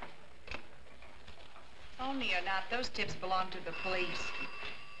 Bye. Only or not, those tips belong to the police.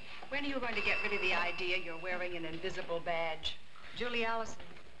 When are you going to get rid of the idea you're wearing an invisible badge? Julie Allison.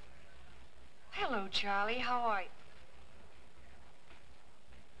 Hello, Charlie. How are you?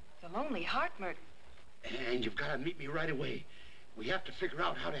 The Lonely Heart murder. And you've got to meet me right away. We have to figure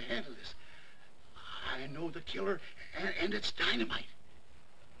out how to handle this. I know the killer, and it's dynamite.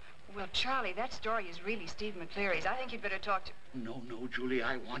 Well, Charlie, that story is really Steve McCleary's. I think you'd better talk to... No, Julie,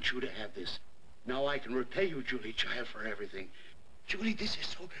 I want you to have this. Now I can repay you, Julie, child, for everything. Julie, this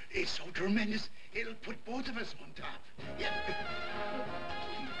is so tremendous. It'll put both of us on top. Yeah.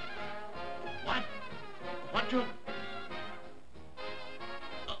 What? What to...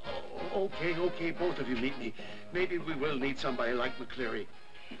 Okay, both of you meet me. Maybe we will need somebody like McCleary.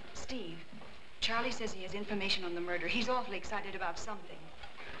 Steve, Charlie says he has information on the murder. He's awfully excited about something.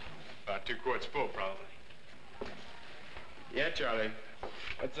 About 2 quarts full, probably. Yeah, Charlie.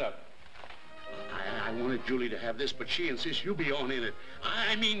 What's up? I wanted Julie to have this, but she insists you be on in it.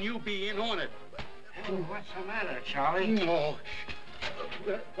 I mean, you be in on it. What's the matter, Charlie? No.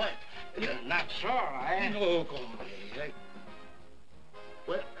 What? You're not sore, eh? No, go away.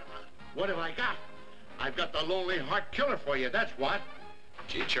 What have I got? I've got the Lonely Heart Killer for you, that's what.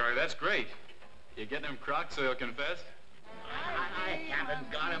 Gee, Charlie, that's great. You getting him crocked so he'll confess? I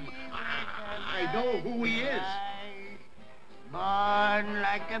haven't got him. I know who he is. Born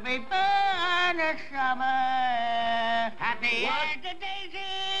like to be born in summer. Happy as the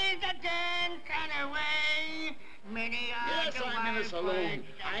daisies that dance on her way. Many are Yes, I'm in a saloon.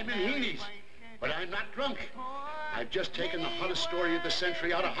 I'm in Heaney's. But I'm not drunk. I've just taken the hottest story of the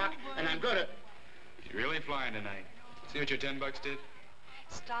century out of hock, and I'm gonna... You're really flying tonight. See what your $10 did?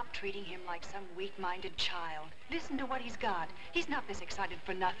 Stop treating him like some weak-minded child. Listen to what he's got. He's not this excited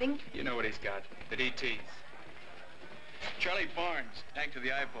for nothing. You know what he's got. The DTs. Charlie Barnes, tanked to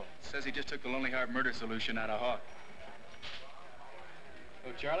the eyeball. Says he just took the Lonely Heart murder solution out of Hawk.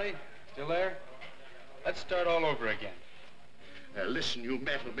 Oh, Charlie? Still there? Let's start all over again. Listen, you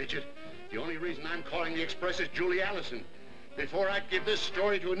metal midget. The only reason I'm calling the Express is Julie Allison. Before I'd give this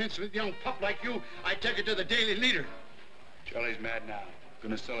story to an insolent young pup like you, I'd take it to the Daily Leader. Charlie's mad now.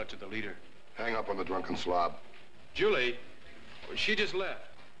 Gonna sell it to the leader. Hang up on the drunken slob. Julie? Well, she just left.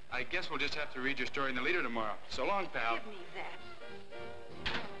 I guess we'll just have to read your story in the leader tomorrow. So long, pal. Give me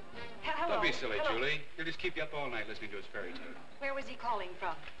that. Hello. Don't be silly, Hello. Julie. He'll just keep you up all night listening to his fairy tale. Where was he calling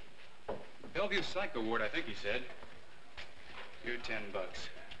from? Bellevue Psycho Ward, I think he said. You're $10.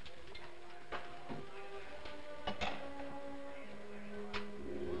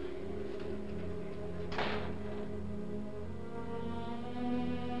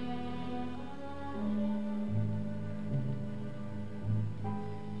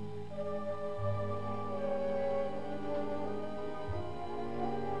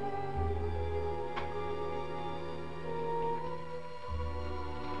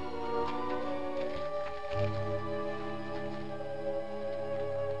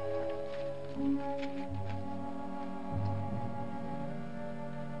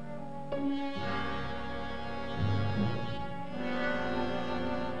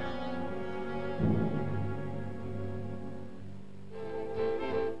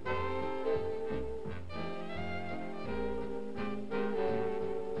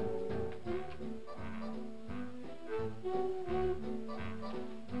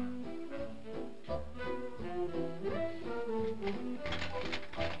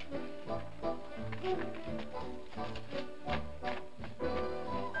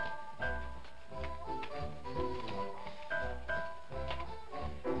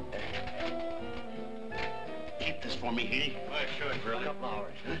 For me, Heaney? Why, sure, For a couple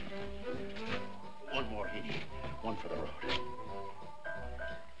hours, huh? One more, Heaney. One for the road.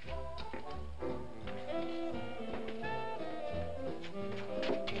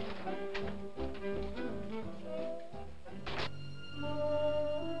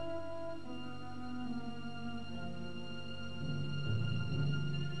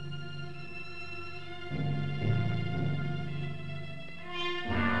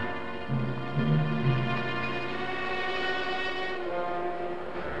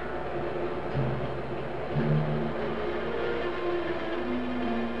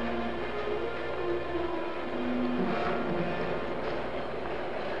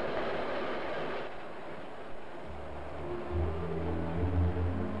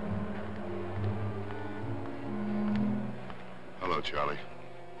 Charlie.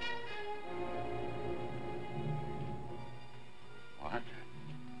 What? I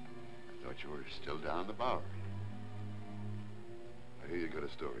thought you were still down the Bowery. I hear you got a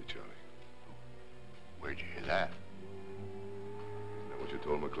story, Charlie. Where'd you hear that? Is that what you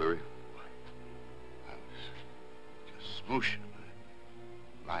told McCleary? I was just smooshing.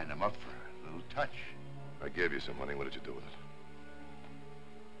 line them up for a little touch. I gave you some money. What did you do with it?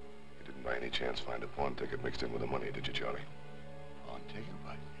 You didn't by any chance find a pawn ticket mixed in with the money, did you, Charlie? Pawn ticket,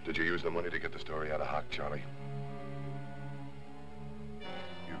 what? Did you use the money to get the story out of Hock, Charlie?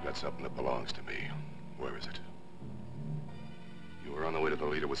 You've got something that belongs to me. Where is it? You were on the way to the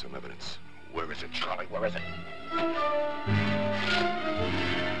leader with some evidence. Where is it, Charlie? Where is it?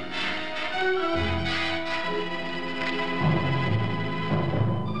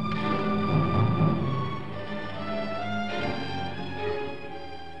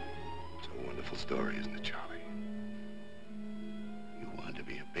 It's a wonderful story, isn't it, Charlie? You want to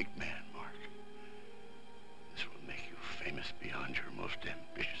be a big man, Mark. This will make you famous beyond your most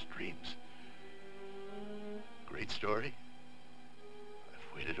ambitious dreams. Great story.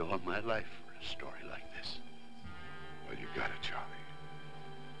 I've waited all my life for a story like this. Well, you got it, Charlie.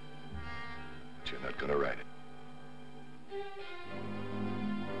 But you're not gonna write it.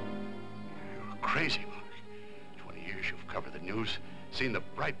 You're crazy, Mark. 20 years you've covered the news, seen the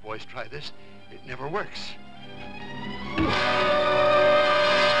bright boys try this. It never works.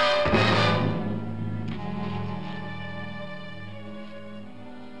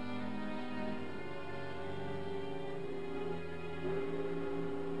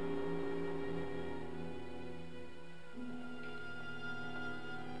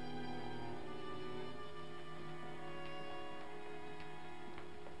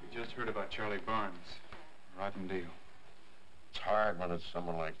 Heard about Charlie Barnes. Rotten deal. It's hard when it's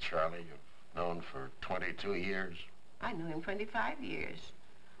someone like Charlie you've known for 22 years. I knew him 25 years.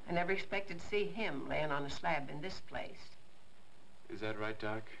 I never expected to see him laying on a slab in this place. Is that right,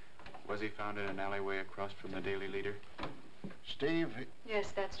 Doc? Was he found in an alleyway across from the Daily Leader? Steve?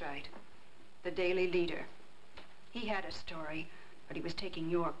 Yes, that's right. The Daily Leader. He had a story, but he was taking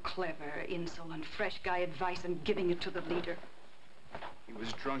your clever, insolent, fresh guy advice and giving it to the leader. He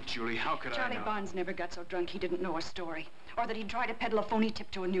was drunk, Julie. How could I know? Charlie Barnes never got so drunk he didn't know a story, or that he'd try to peddle a phony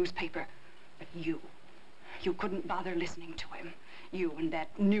tip to a newspaper. But you couldn't bother listening to him. You and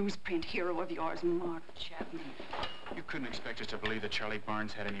that newsprint hero of yours, Mark Chapman. You couldn't expect us to believe that Charlie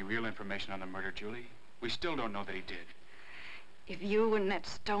Barnes had any real information on the murder, Julie. We still don't know that he did. If you and that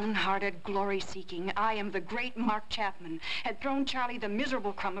stone-hearted, glory-seeking, I am the great Mark Chapman, had thrown Charlie the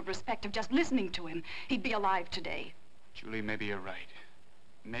miserable crumb of respect of just listening to him, he'd be alive today. Julie, maybe you're right.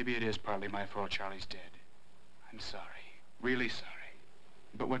 Maybe it is partly my fault Charlie's dead. I'm sorry. Really sorry.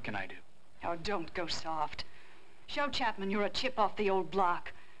 But what can I do? Oh, don't go soft. Show Chapman you're a chip off the old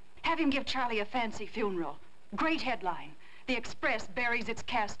block. Have him give Charlie a fancy funeral. Great headline. The Express buries its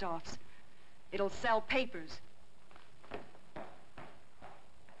cast-offs. It'll sell papers.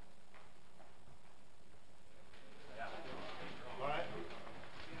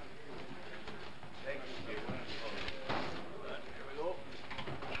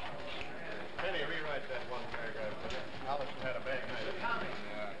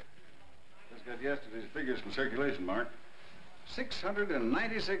 Yesterday's figures from circulation, Mark.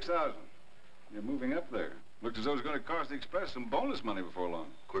 696,000. You're moving up there. Looks as though it's going to cost the Express some bonus money before long.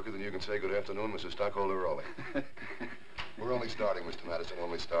 Quicker than you can say good afternoon, Mr. Stockholder Rowley. We're only starting, Mr. Madison,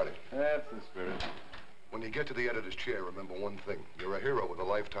 only starting. That's the spirit. When you get to the editor's chair, remember one thing. You're a hero with a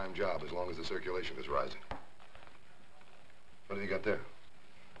lifetime job as long as the circulation is rising. What have you got there?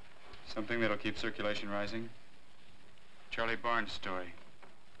 Something that'll keep circulation rising? Charlie Barnes' story.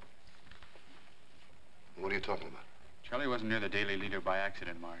 What are you talking about? Charlie wasn't near the Daily Leader by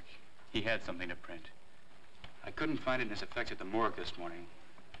accident, Mark. He had something to print. I couldn't find it in his effects at the morgue this morning,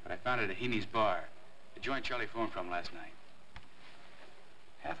 but I found it at Heaney's bar, the joint Charlie phoned from last night.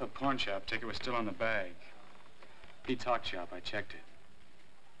 Half a pawn shop ticket was still on the bag. Pete's Hawk Shop, I checked it.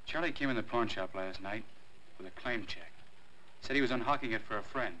 Charlie came in the pawn shop last night with a claim check. Said he was unhawking it for a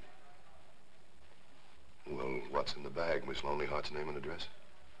friend. Well, what's in the bag? Miss Lonely Heart's name and address?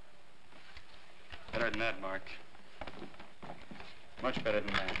 Better than that, Mark. Much better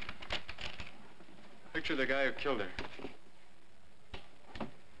than that. Picture the guy who killed her.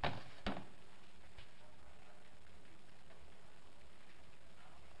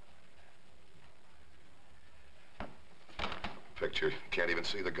 Picture. Can't even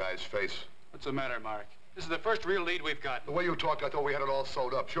see the guy's face. What's the matter, Mark? This is the first real lead we've got. The way you talked, I thought we had it all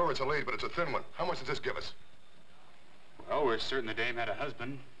sewed up. Sure, it's a lead, but it's a thin one. How much does this give us? Well, we're certain the dame had a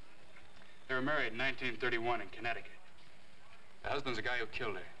husband. They were married in 1931 in Connecticut. The husband's the guy who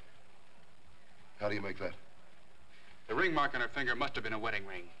killed her. How do you make that? The ring mark on her finger must have been a wedding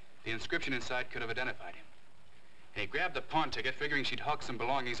ring. The inscription inside could have identified him. And he grabbed the pawn ticket, figuring she'd hawk some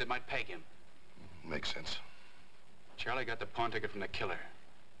belongings that might peg him. Makes sense. Charlie got the pawn ticket from the killer.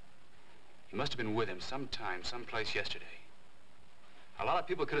 He must have been with him sometime, someplace yesterday. A lot of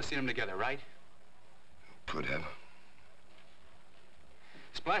people could have seen them together, right? Could have.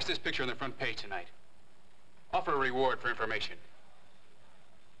 Splash this picture on the front page tonight. Offer a reward for information.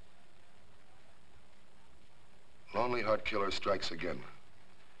 Lonely Heart Killer strikes again.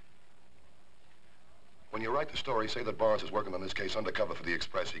 When you write the story, say that Barnes is working on this case undercover for the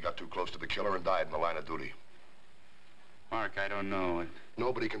Express. He got too close to the killer and died in the line of duty. Mark, I don't know.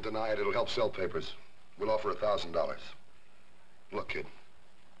 Nobody can deny it. It'll help sell papers. We'll offer $1,000. Look, kid.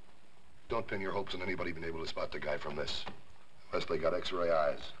 Don't pin your hopes on anybody being able to spot the guy from this. Unless they got X-ray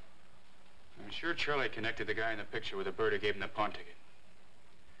eyes. I'm sure Charlie connected the guy in the picture with the bird who gave him the pawn ticket.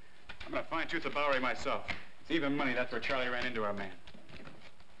 I'm gonna find Tooth the Bowery myself. It's even money. That's where Charlie ran into our man.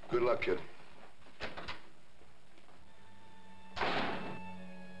 Good luck, kid.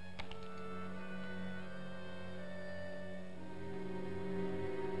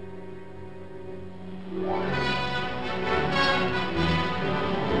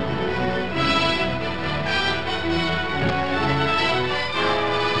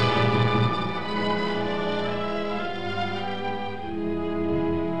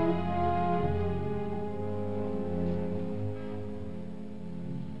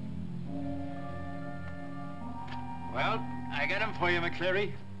 Well, I got him for you,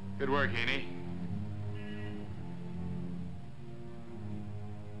 McCleary. Good work, Haney.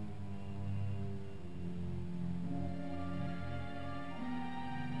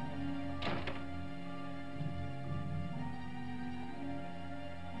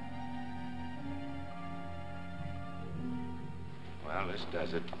 Well, this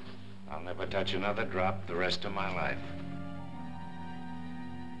does it. I'll never touch another drop the rest of my life.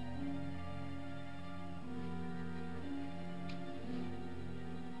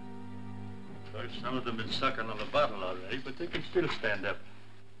 Some of them been sucking on the bottle already, but they can still stand up.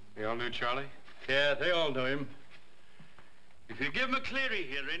 They all knew Charlie? Yeah, they all know him. If you give McCleary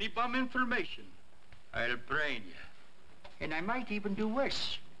here any bum information, I'll brain you. And I might even do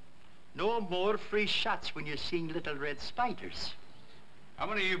worse. No more free shots when you're seeing little red spiders. How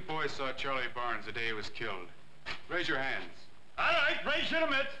many of you boys saw Charlie Barnes the day he was killed? Raise your hands. All right, raise your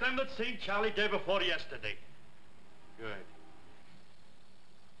mitts, them that seen Charlie day before yesterday. Good.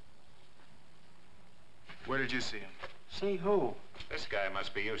 Where did you see him? See who? This guy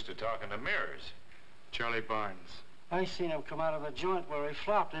must be used to talking to mirrors. Charlie Barnes. I seen him come out of the joint where he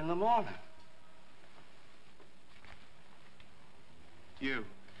flopped in the morning. You.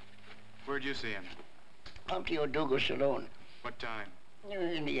 Where'd you see him? Pumpty O'Dougall Saloon. What time?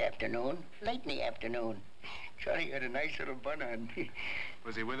 In the afternoon. Late in the afternoon. Charlie had a nice little bun on.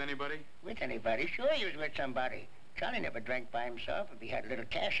 Was he with anybody? With anybody? Sure he was with somebody. Charlie never drank by himself if he had a little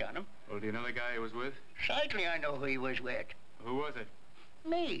cash on him. Well, do you know the guy he was with? Certainly I know who he was with. Who was it?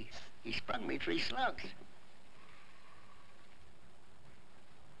 Me. He sprung me 3 slugs.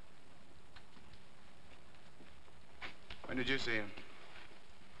 When did you see him?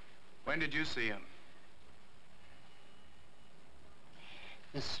 When did you see him?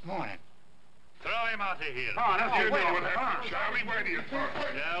 This morning. Throw him out of here. Oh, that's you doing with him. Charlie, where do you talk?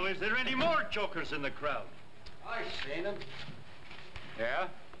 Now, is there any more jokers in the crowd? I seen him. Yeah?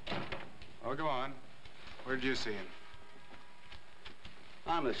 Oh, go on. Where did you see him?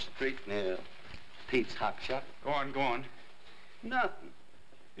 On the street near Pete's Hop Shop. Go on, go on. Nothing.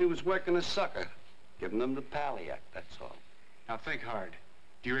 He was working a sucker, giving them the palliac, that's all. Now think hard.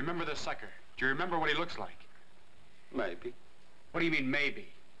 Do you remember the sucker? Do you remember what he looks like? Maybe. What do you mean, maybe?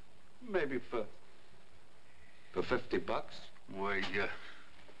 Maybe for $50. Why,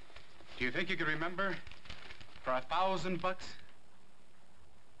 Do you think you could remember for $1,000?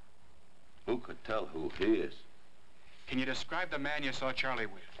 Who could tell who he is? Can you describe the man you saw Charlie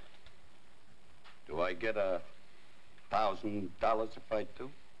with? Do I get $1,000 if I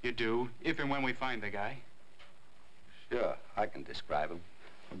do? You do, if and when we find the guy. Sure, I can describe him.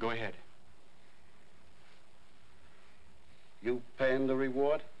 Well, go ahead. You paying the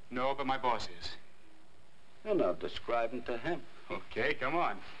reward? No, but my boss is. Well, now describe him to him. Okay, come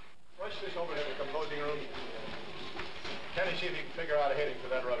on. Rush this over here to the composing room. Kenny, see if you can figure out a heading for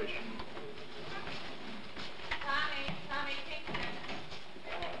that rubbish. Tommy Kingston.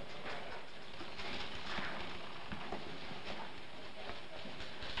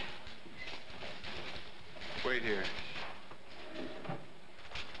 Wait here.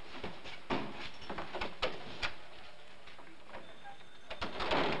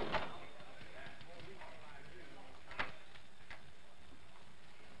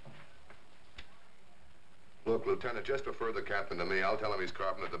 Look, Lieutenant, just refer the captain to me. I'll tell him he's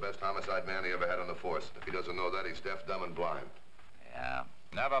Carpenter, the best homicide man he ever had on the force. If he doesn't know that, he's deaf, dumb, and blind. Yeah.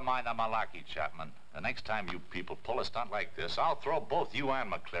 Never mind the malarkey, Chapman. The next time you people pull a stunt like this, I'll throw both you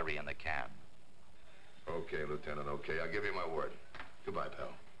and McCleary in the can. Okay, Lieutenant, okay. I'll give you my word. Goodbye, pal.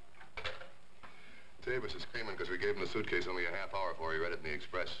 Davis is screaming because we gave him the suitcase only a half hour before he read it in the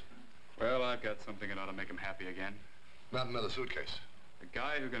Express. Well, I've got something that ought to make him happy again. Not another suitcase. The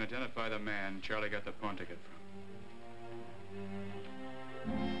guy who can identify the man Charlie got the pawn ticket from.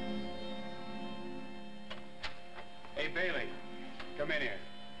 Hey, Bailey, come in here.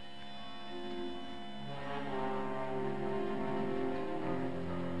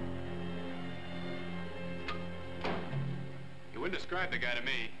 You wouldn't describe the guy to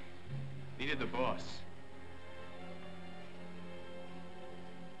me. Needed the boss.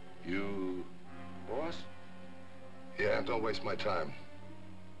 You... boss? Yeah, and don't waste my time.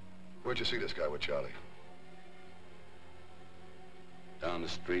 Where'd you see this guy with Charlie? Down the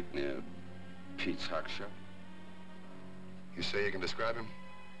street near Pete's Hock Shop. You say you can describe him?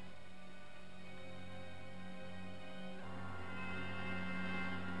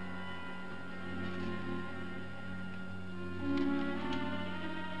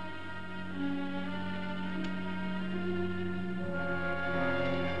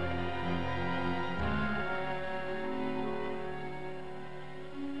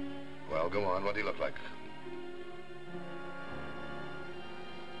 Well, go on. What do he look like?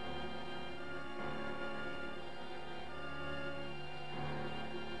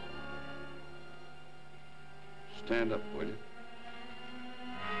 Stand up, will you?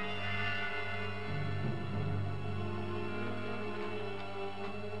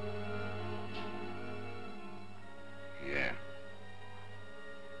 Yeah.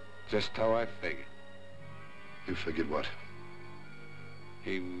 Just how I figured. You figured what?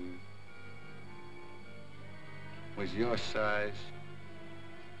 He was your size,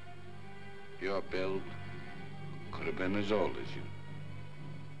 your build, could have been as old as you.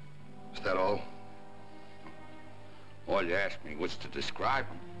 Is that all? All you asked me was to describe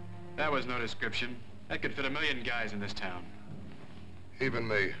him. That was no description. That could fit 1,000,000 guys in this town. Even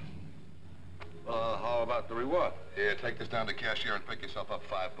me. How about the reward? Here, take this down to cashier and pick yourself up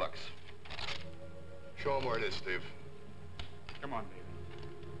 $5. Show him where it is, Steve. Come on, baby.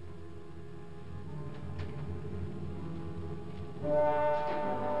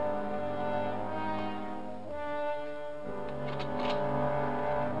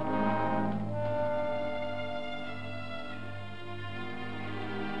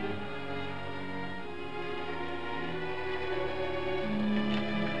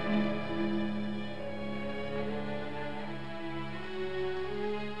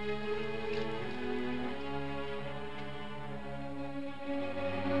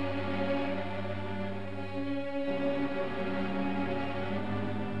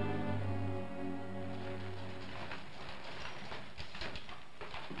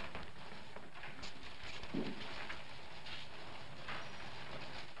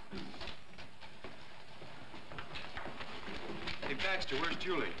 Baxter, where's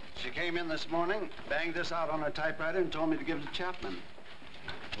Julie? She came in this morning, banged this out on her typewriter, and told me to give it to Chapman.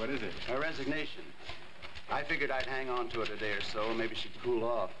 What is it? Her resignation. I figured I'd hang on to it a day or so. Maybe she'd cool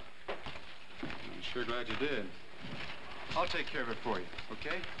off. I'm sure glad you did. I'll take care of it for you,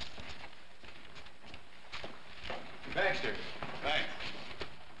 okay? Baxter. Thanks.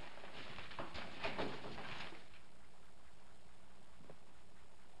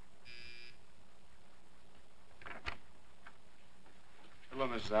 Hello,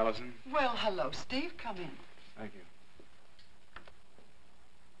 Mrs. Allison. Well, hello, Steve. Come in. Thank you.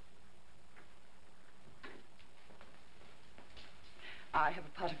 I have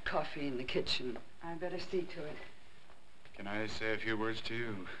a pot of coffee in the kitchen. I better see to it. Can I say a few words to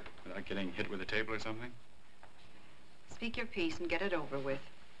you without getting hit with a table or something? Speak your piece and get it over with.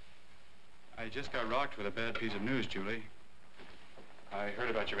 I just got rocked with a bad piece of news, Julie. I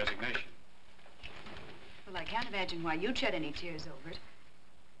heard about your resignation. Well, I can't imagine why you'd shed any tears over it.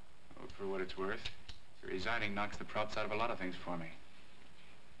 Oh, for what it's worth, resigning knocks the props out of a lot of things for me.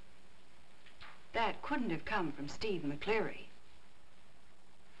 That couldn't have come from Steve McCleary.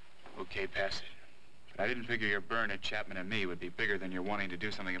 Okay, pass it. But I didn't figure your burn at Chapman and me would be bigger than your wanting to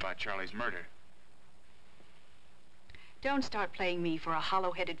do something about Charlie's murder. Don't start playing me for a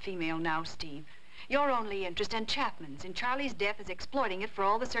hollow-headed female now, Steve. Your only interest and Chapman's in Charlie's death is exploiting it for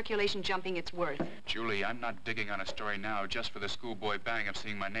all the circulation jumping it's worth. Julie, I'm not digging on a story now just for the schoolboy bang of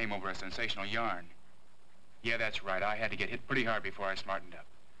seeing my name over a sensational yarn. Yeah, that's right. I had to get hit pretty hard before I smartened up.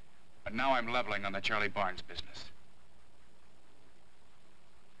 But now I'm leveling on the Charlie Barnes business.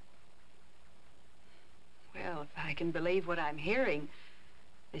 Well, if I can believe what I'm hearing,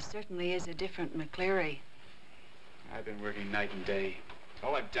 this certainly is a different McCleary. I've been working night and day.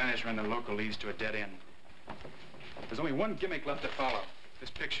 All I've done is run the local leads to a dead end. There's only one gimmick left to follow. This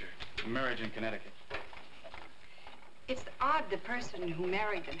picture, a marriage in Connecticut. It's odd the person who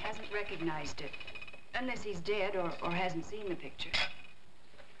married them hasn't recognized it. Unless he's dead or hasn't seen the picture.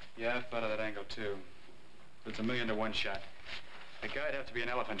 Yeah, I thought of that angle, too. But it's a 1,000,000 to 1 shot. The guy'd have to be an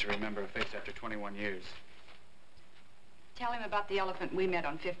elephant to remember a face after 21 years. Tell him about the elephant we met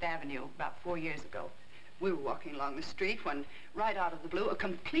on 5th Avenue about 4 years ago. We were walking along the street when, right out of the blue, a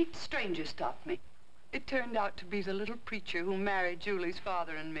complete stranger stopped me. It turned out to be the little preacher who married Julie's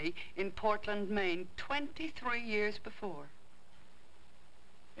father and me in Portland, Maine, 23 years before.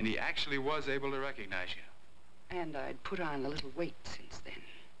 And he actually was able to recognize you. And I'd put on a little weight since then.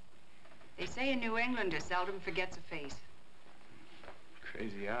 They say a New Englander seldom forgets a face.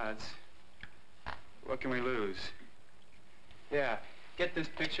 Crazy odds. What can we lose? Yeah, get this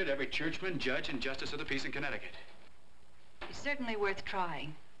picture to every churchman, judge, and justice of the peace in Connecticut. It's certainly worth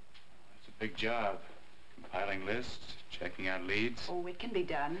trying. It's a big job. Compiling lists, checking out leads. Oh, it can be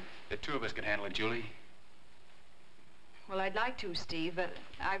done. The two of us can handle it, Julie. Well, I'd like to, Steve, but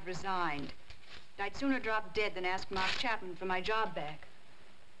I've resigned. I'd sooner drop dead than ask Mark Chapman for my job back.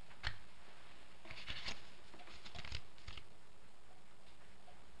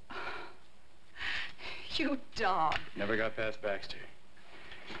 You dog. Never got past Baxter.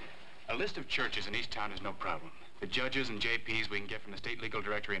 A list of churches in East Town is no problem. The judges and JPs we can get from the state legal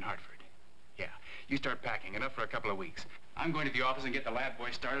directory in Hartford. Yeah, you start packing, enough for a couple of weeks. I'm going to the office and get the lab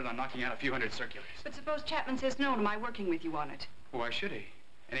boy started on knocking out a few hundred circulars. But suppose Chapman says no to my working with you on it. Well, why should he?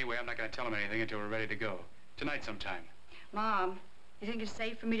 Anyway, I'm not going to tell him anything until we're ready to go. Tonight sometime. Mom, you think it's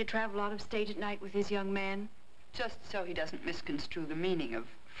safe for me to travel out of state at night with this young man? Just so he doesn't misconstrue the meaning of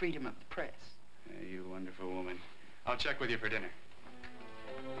freedom of the press. You wonderful woman. I'll check with you for dinner.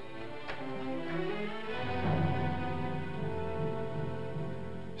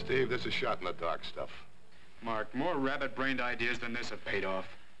 Steve, this is shot in the dark stuff. Mark, more rabbit-brained ideas than this have paid off.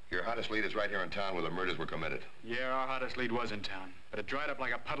 Your hottest lead is right here in town where the murders were committed. Yeah, our hottest lead was in town, but it dried up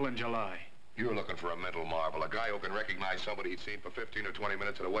like a puddle in July. You're looking for a mental marvel, a guy who can recognize somebody he'd seen for 15 or 20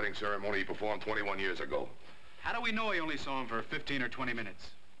 minutes at a wedding ceremony he performed 21 years ago. How do we know he only saw him for 15 or 20 minutes?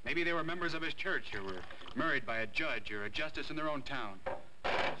 Maybe they were members of his church or were married by a judge or a justice in their own town.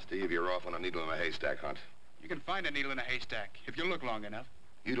 Steve, you're off on a needle in a haystack hunt. You can find a needle in a haystack if you look long enough.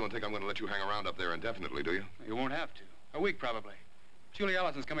 You don't think I'm going to let you hang around up there indefinitely, do you? You won't have to. A week, probably. Julie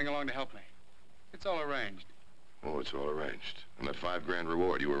Allison's coming along to help me. It's all arranged. Oh, it's all arranged. And that $5 grand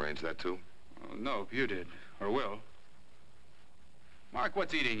reward, you arranged that too? Well, no, you did. Or will. Mark,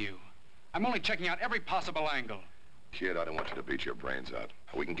 what's eating you? I'm only checking out every possible angle. Kid, I don't want you to beat your brains out.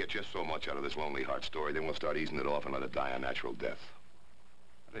 We can get just so much out of this Lonely Heart story, then we'll start easing it off and let it die a natural death.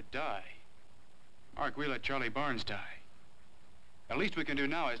 Let it die? Mark, we let Charlie Barnes die. The least we can do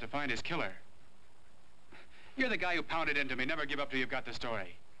now is to find his killer. You're the guy who pounded into me. Never give up till you've got the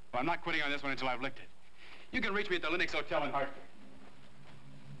story. Well, I'm not quitting on this one until I've licked it. You can reach me at the Linux Hotel in Hartford.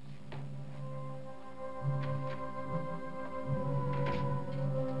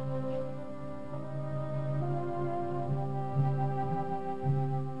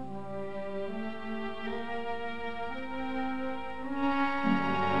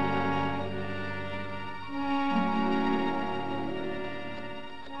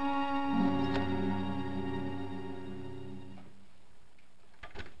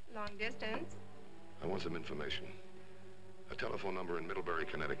 Distance. I want some information. A telephone number in Middlebury,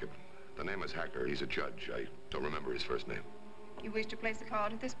 Connecticut. The name is Hacker. He's a judge. I don't remember his first name. You wish to place a call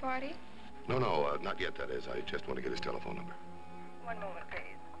to this party? No, not yet, that is. I just want to get his telephone number. One moment,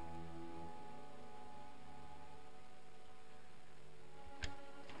 please.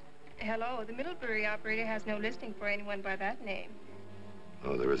 Hello, the Middlebury operator has no listing for anyone by that name.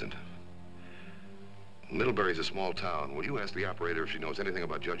 No, there isn't. Middlebury's a small town. Will you ask the operator if she knows anything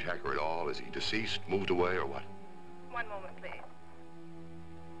about Judge Hacker at all? Is he deceased, moved away, or what? One moment, please.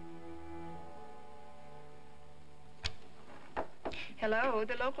 Hello,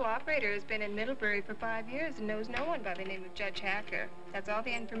 the local operator has been in Middlebury for 5 years and knows no one by the name of Judge Hacker. That's all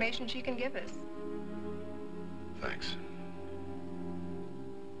the information she can give us. Thanks.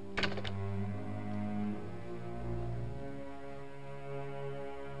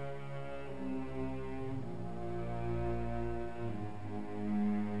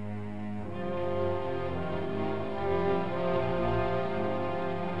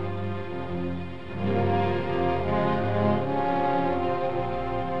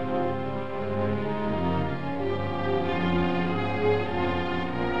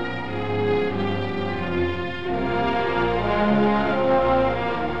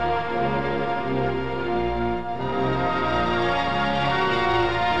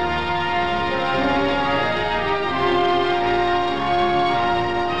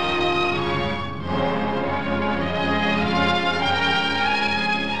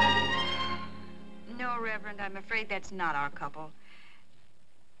 not our couple.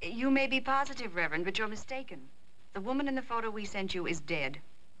 You may be positive, Reverend, but you're mistaken. The woman in the photo we sent you is dead.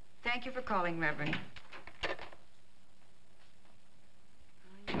 Thank you for calling, Reverend.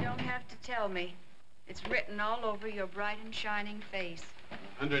 You don't have to tell me. It's written all over your bright and shining face.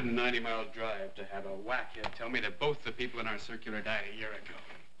 190-mile drive to have a whackhead tell me that both the people in our circular died a year ago.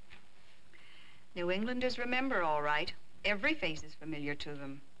 New Englanders remember, all right. Every face is familiar to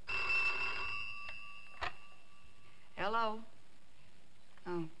them. Hello?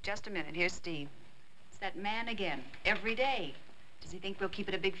 Oh, just a minute. Here's Steve. It's that man again. Every day. Does he think we'll keep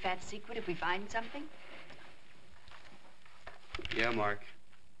it a big fat secret if we find something? Yeah, Mark.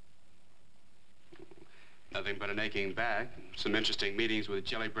 Nothing but an aching back, some interesting meetings with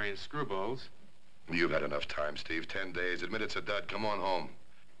jelly-brained screwballs. You've had enough time, Steve. 10 days. Admit it's a dud. Come on home.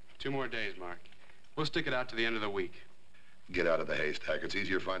 2 more days, Mark. We'll stick it out to the end of the week. Get out of the haystack. It's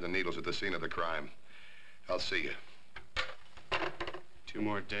easier finding needles at the scene of the crime. I'll see you. 2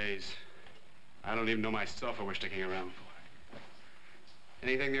 more days. I don't even know myself what we're sticking around for.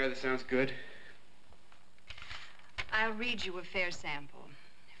 Anything there that sounds good? I'll read you a fair sample.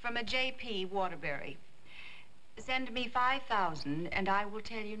 From a J.P. Waterbury. Send me 5,000 and I will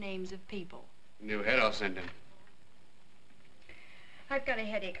tell you names of people. New head I'll send him. I've got a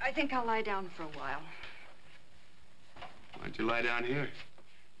headache. I think I'll lie down for a while. Why don't you lie down here?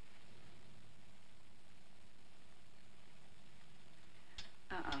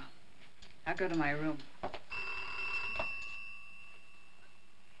 I'll go to my room.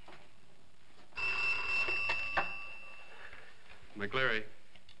 McCleary.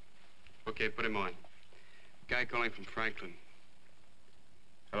 Okay, put him on. Guy calling from Franklin.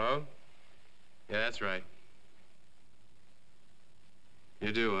 Hello? Yeah, that's right.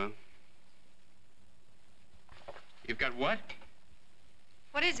 You do, huh? You've got what?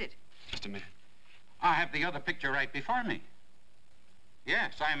 What is it? Just a minute. I have the other picture right before me.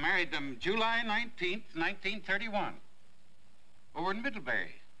 Yes, I married them July 19th, 1931. Over in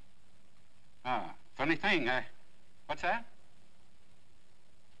Middlebury. Ah, funny thing, what's that?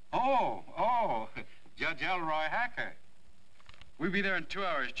 Oh, Judge Elroy Hacker. We'll be there in 2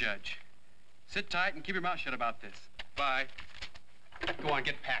 hours, Judge. Sit tight and keep your mouth shut about this. Bye. Go on,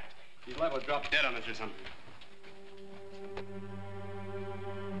 get packed. He's liable to drop dead on us or something.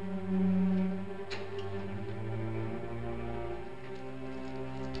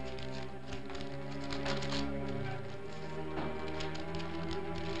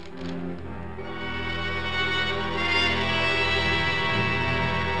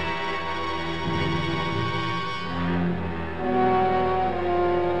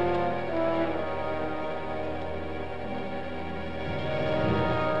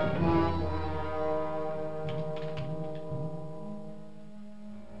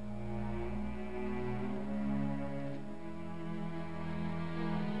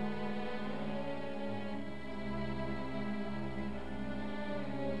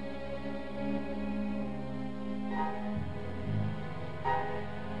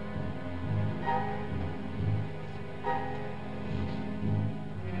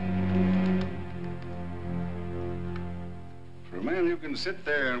 Sit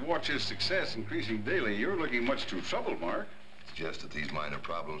there and watch his success increasing daily. You're looking much too troubled, Mark. It's just that these minor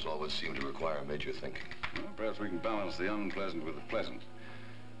problems always seem to require major thinking. Well, perhaps we can balance the unpleasant with the pleasant.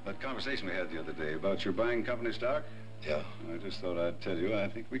 That conversation we had the other day about your buying company stock? Yeah? I just thought I'd tell you I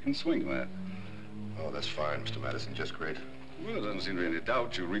think we can swing that. Oh, that's fine, Mr. Madison. Just great. Well, there doesn't seem to be any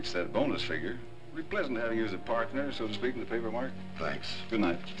doubt you'll reach that bonus figure. It'll be pleasant having you as a partner, so to speak, in the paper, Mark. Thanks. Good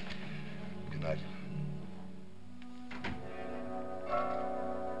night. Good night.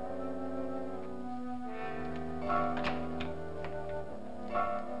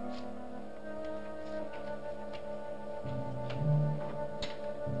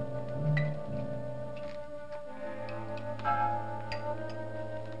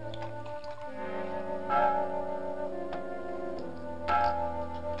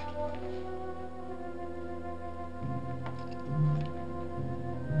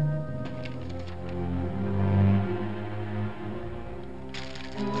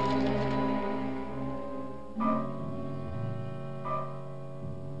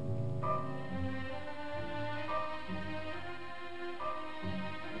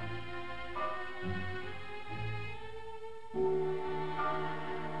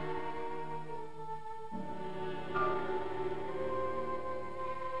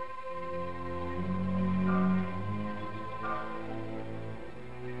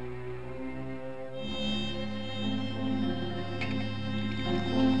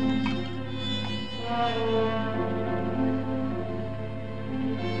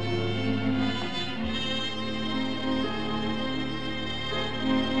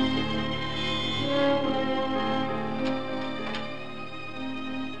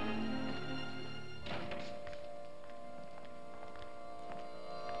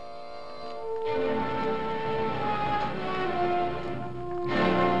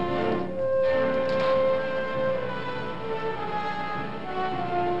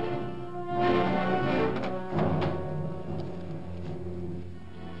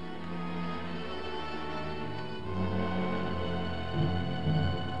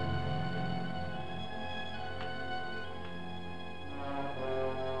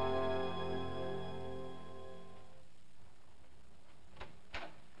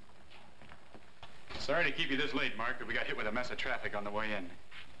 Sorry to keep you this late, Mark, but we got hit with a mess of traffic on the way in.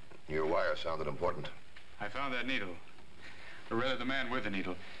 Your wire sounded important. I found that needle. Or rather, the man with the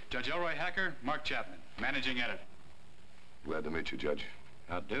needle. Judge Elroy Hacker, Mark Chapman, managing editor. Glad to meet you, Judge.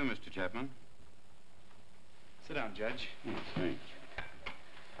 How do, Mr. Chapman? Sit down, Judge. Oh, thanks.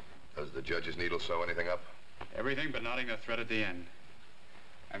 Does the judge's needle sew anything up? Everything but knotting the thread at the end.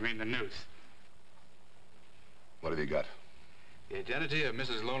 I mean the noose. What have you got? The identity of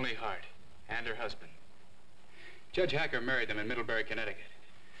Mrs. Lonely Heart and her husband. Judge Hacker married them in Middlebury, Connecticut.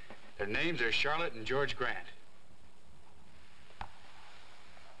 Their names are Charlotte and George Grant.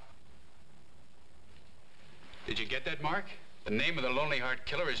 Did you get that, Mark? The name of the Lonely Heart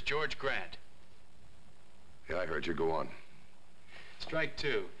killer is George Grant. Yeah, I heard you. Go on. Strike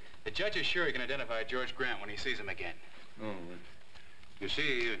two. The judge is sure he can identify George Grant when he sees him again. Oh, you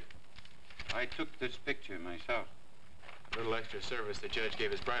see, I took this picture myself. A little extra service the judge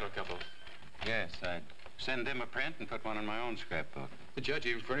gave his bridal couple. Yes, I'd send them a print and put one in my own scrapbook. The judge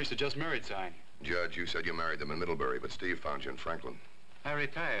even furnished a just married sign. Judge, you said you married them in Middlebury, but Steve found you in Franklin. I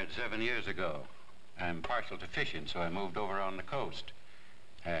retired 7 years ago. I'm partial to fishing, so I moved over on the coast.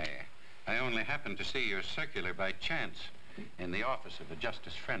 I only happened to see your circular by chance in the office of a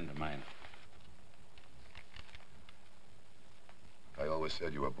justice friend of mine. I always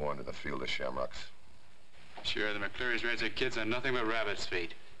said you were born in the field of shamrocks. Sure, the McClearys raise their kids on nothing but rabbit's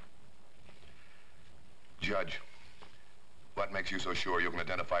feet. Judge, what makes you so sure you can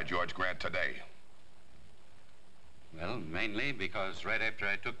identify George Grant today? Well, mainly because right after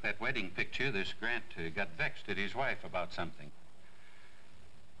I took that wedding picture, this Grant got vexed at his wife about something.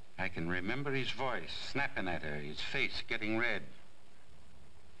 I can remember his voice snapping at her, his face getting red.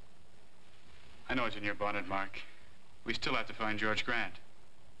 I know it's in your bonnet, Mark. We still have to find George Grant.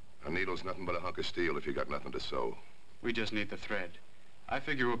 A needle's nothing but a hunk of steel if you got nothing to sew. We just need the thread. I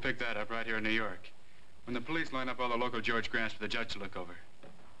figure we'll pick that up right here in New York. When the police line up all the local George Grants for the judge to look over.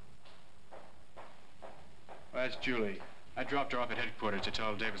 Well, that's Julie. I dropped her off at headquarters to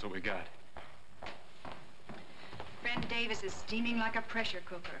tell Davis what we got. Friend Davis is steaming like a pressure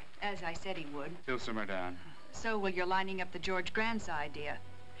cooker, as I said he would. He'll simmer down. So will your lining up the George Grant's idea.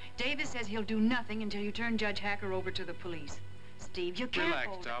 Davis says he'll do nothing until you turn Judge Hacker over to the police. Steve, you can't Relax,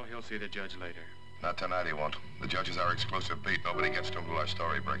 hold... Tal. He'll see the judge later. Not tonight, he won't. The judge is our exclusive beat. Nobody gets to him till our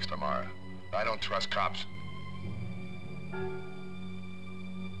story breaks tomorrow. I don't trust cops.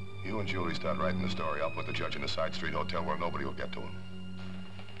 You and Julie start writing the story. I'll put the judge in a side street hotel where nobody will get to him.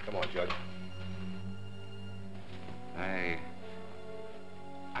 Come on, Judge.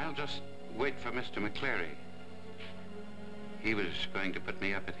 I'll just wait for Mr. McCleary. He was going to put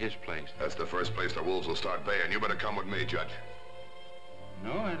me up at his place. That's the first place the wolves will start baying. You better come with me, Judge.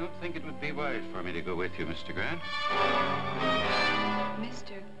 No, I don't think it would be wise for me to go with you, Mr. Grant.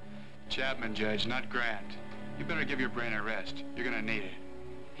 Mr. Chapman, Judge, not Grant. You better give your brain a rest. You're gonna need it.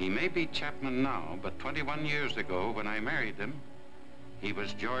 He may be Chapman now, but 21 years ago, when I married him, he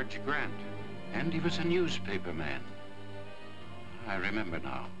was George Grant, and he was a newspaper man. I remember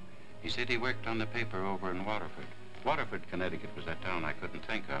now. He said he worked on the paper over in Waterford. Waterford, Connecticut was that town I couldn't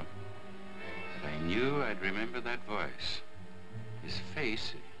think of. But I knew I'd remember that voice. His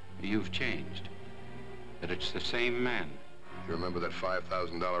face, you've changed. That it's the same man. You remember that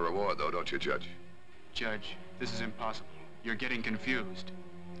 $5,000 reward, though, don't you, Judge? Judge, this is impossible. You're getting confused.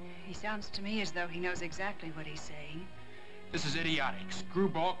 He sounds to me as though he knows exactly what he's saying. This is idiotic,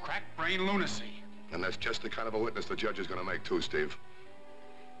 screwball, crack-brain lunacy. And that's just the kind of a witness the judge is going to make, too, Steve.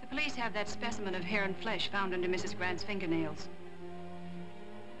 The police have that specimen of hair and flesh found under Mrs. Grant's fingernails.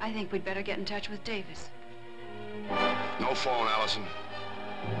 I think we'd better get in touch with Davis. No phone, Allison.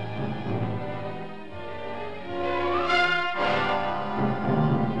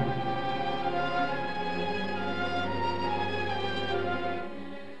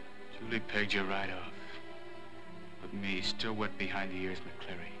 Julie pegged you right off. But me, still wet behind the ears,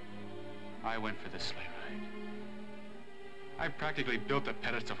 McCleary. I went for the sleigh ride. I practically built the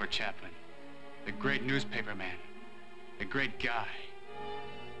pedestal for Chapman, the great newspaper man, the great guy.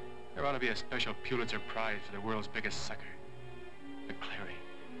 There ought to be a special Pulitzer Prize for the world's biggest sucker. McCleary,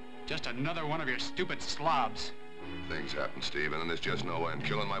 just another one of your stupid slobs. Things happen, Steve, and then there's just no end.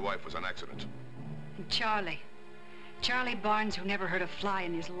 Killing my wife was an accident. And Charlie Barnes, who never hurt a fly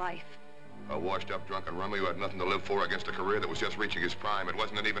in his life. A washed-up drunken rummy who had nothing to live for against a career that was just reaching its prime. It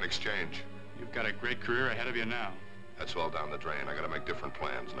wasn't an even exchange. You've got a great career ahead of you now. That's all down the drain. I gotta make different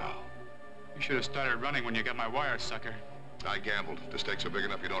plans now. You should have started running when you got my wire, sucker. I gambled. If the stakes are big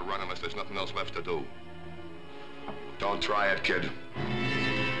enough, you don't run unless there's nothing else left to do. Don't try it, kid.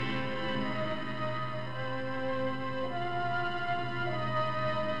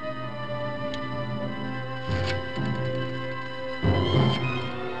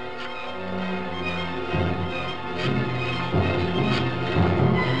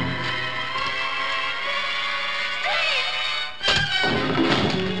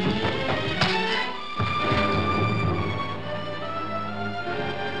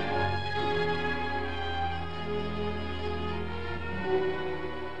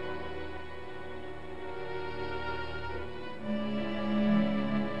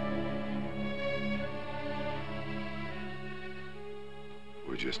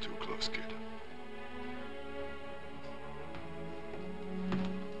 just too close, kid.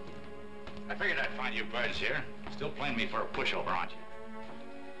 I figured I'd find you birds here. Still playing me for a pushover, aren't you?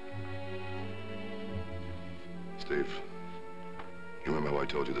 Steve, you remember how I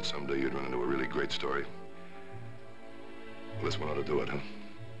told you that someday you'd run into a really great story? Well, this one ought to do it, huh?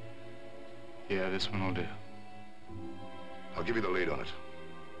 Yeah, this one will do. I'll give you the lead on it.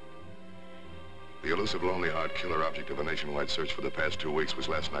 The elusive, lonely heart killer object of a nationwide search for the past 2 weeks was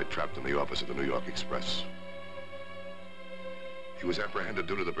last night trapped in the office of the New York Express. He was apprehended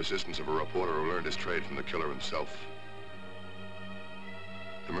due to the persistence of a reporter who learned his trade from the killer himself.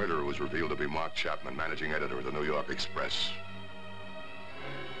 The murderer was revealed to be Mark Chapman, managing editor of the New York Express.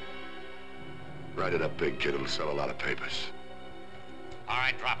 Write it up big, kid. It'll sell a lot of papers. All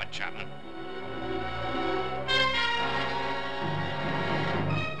right, drop it, Chapman.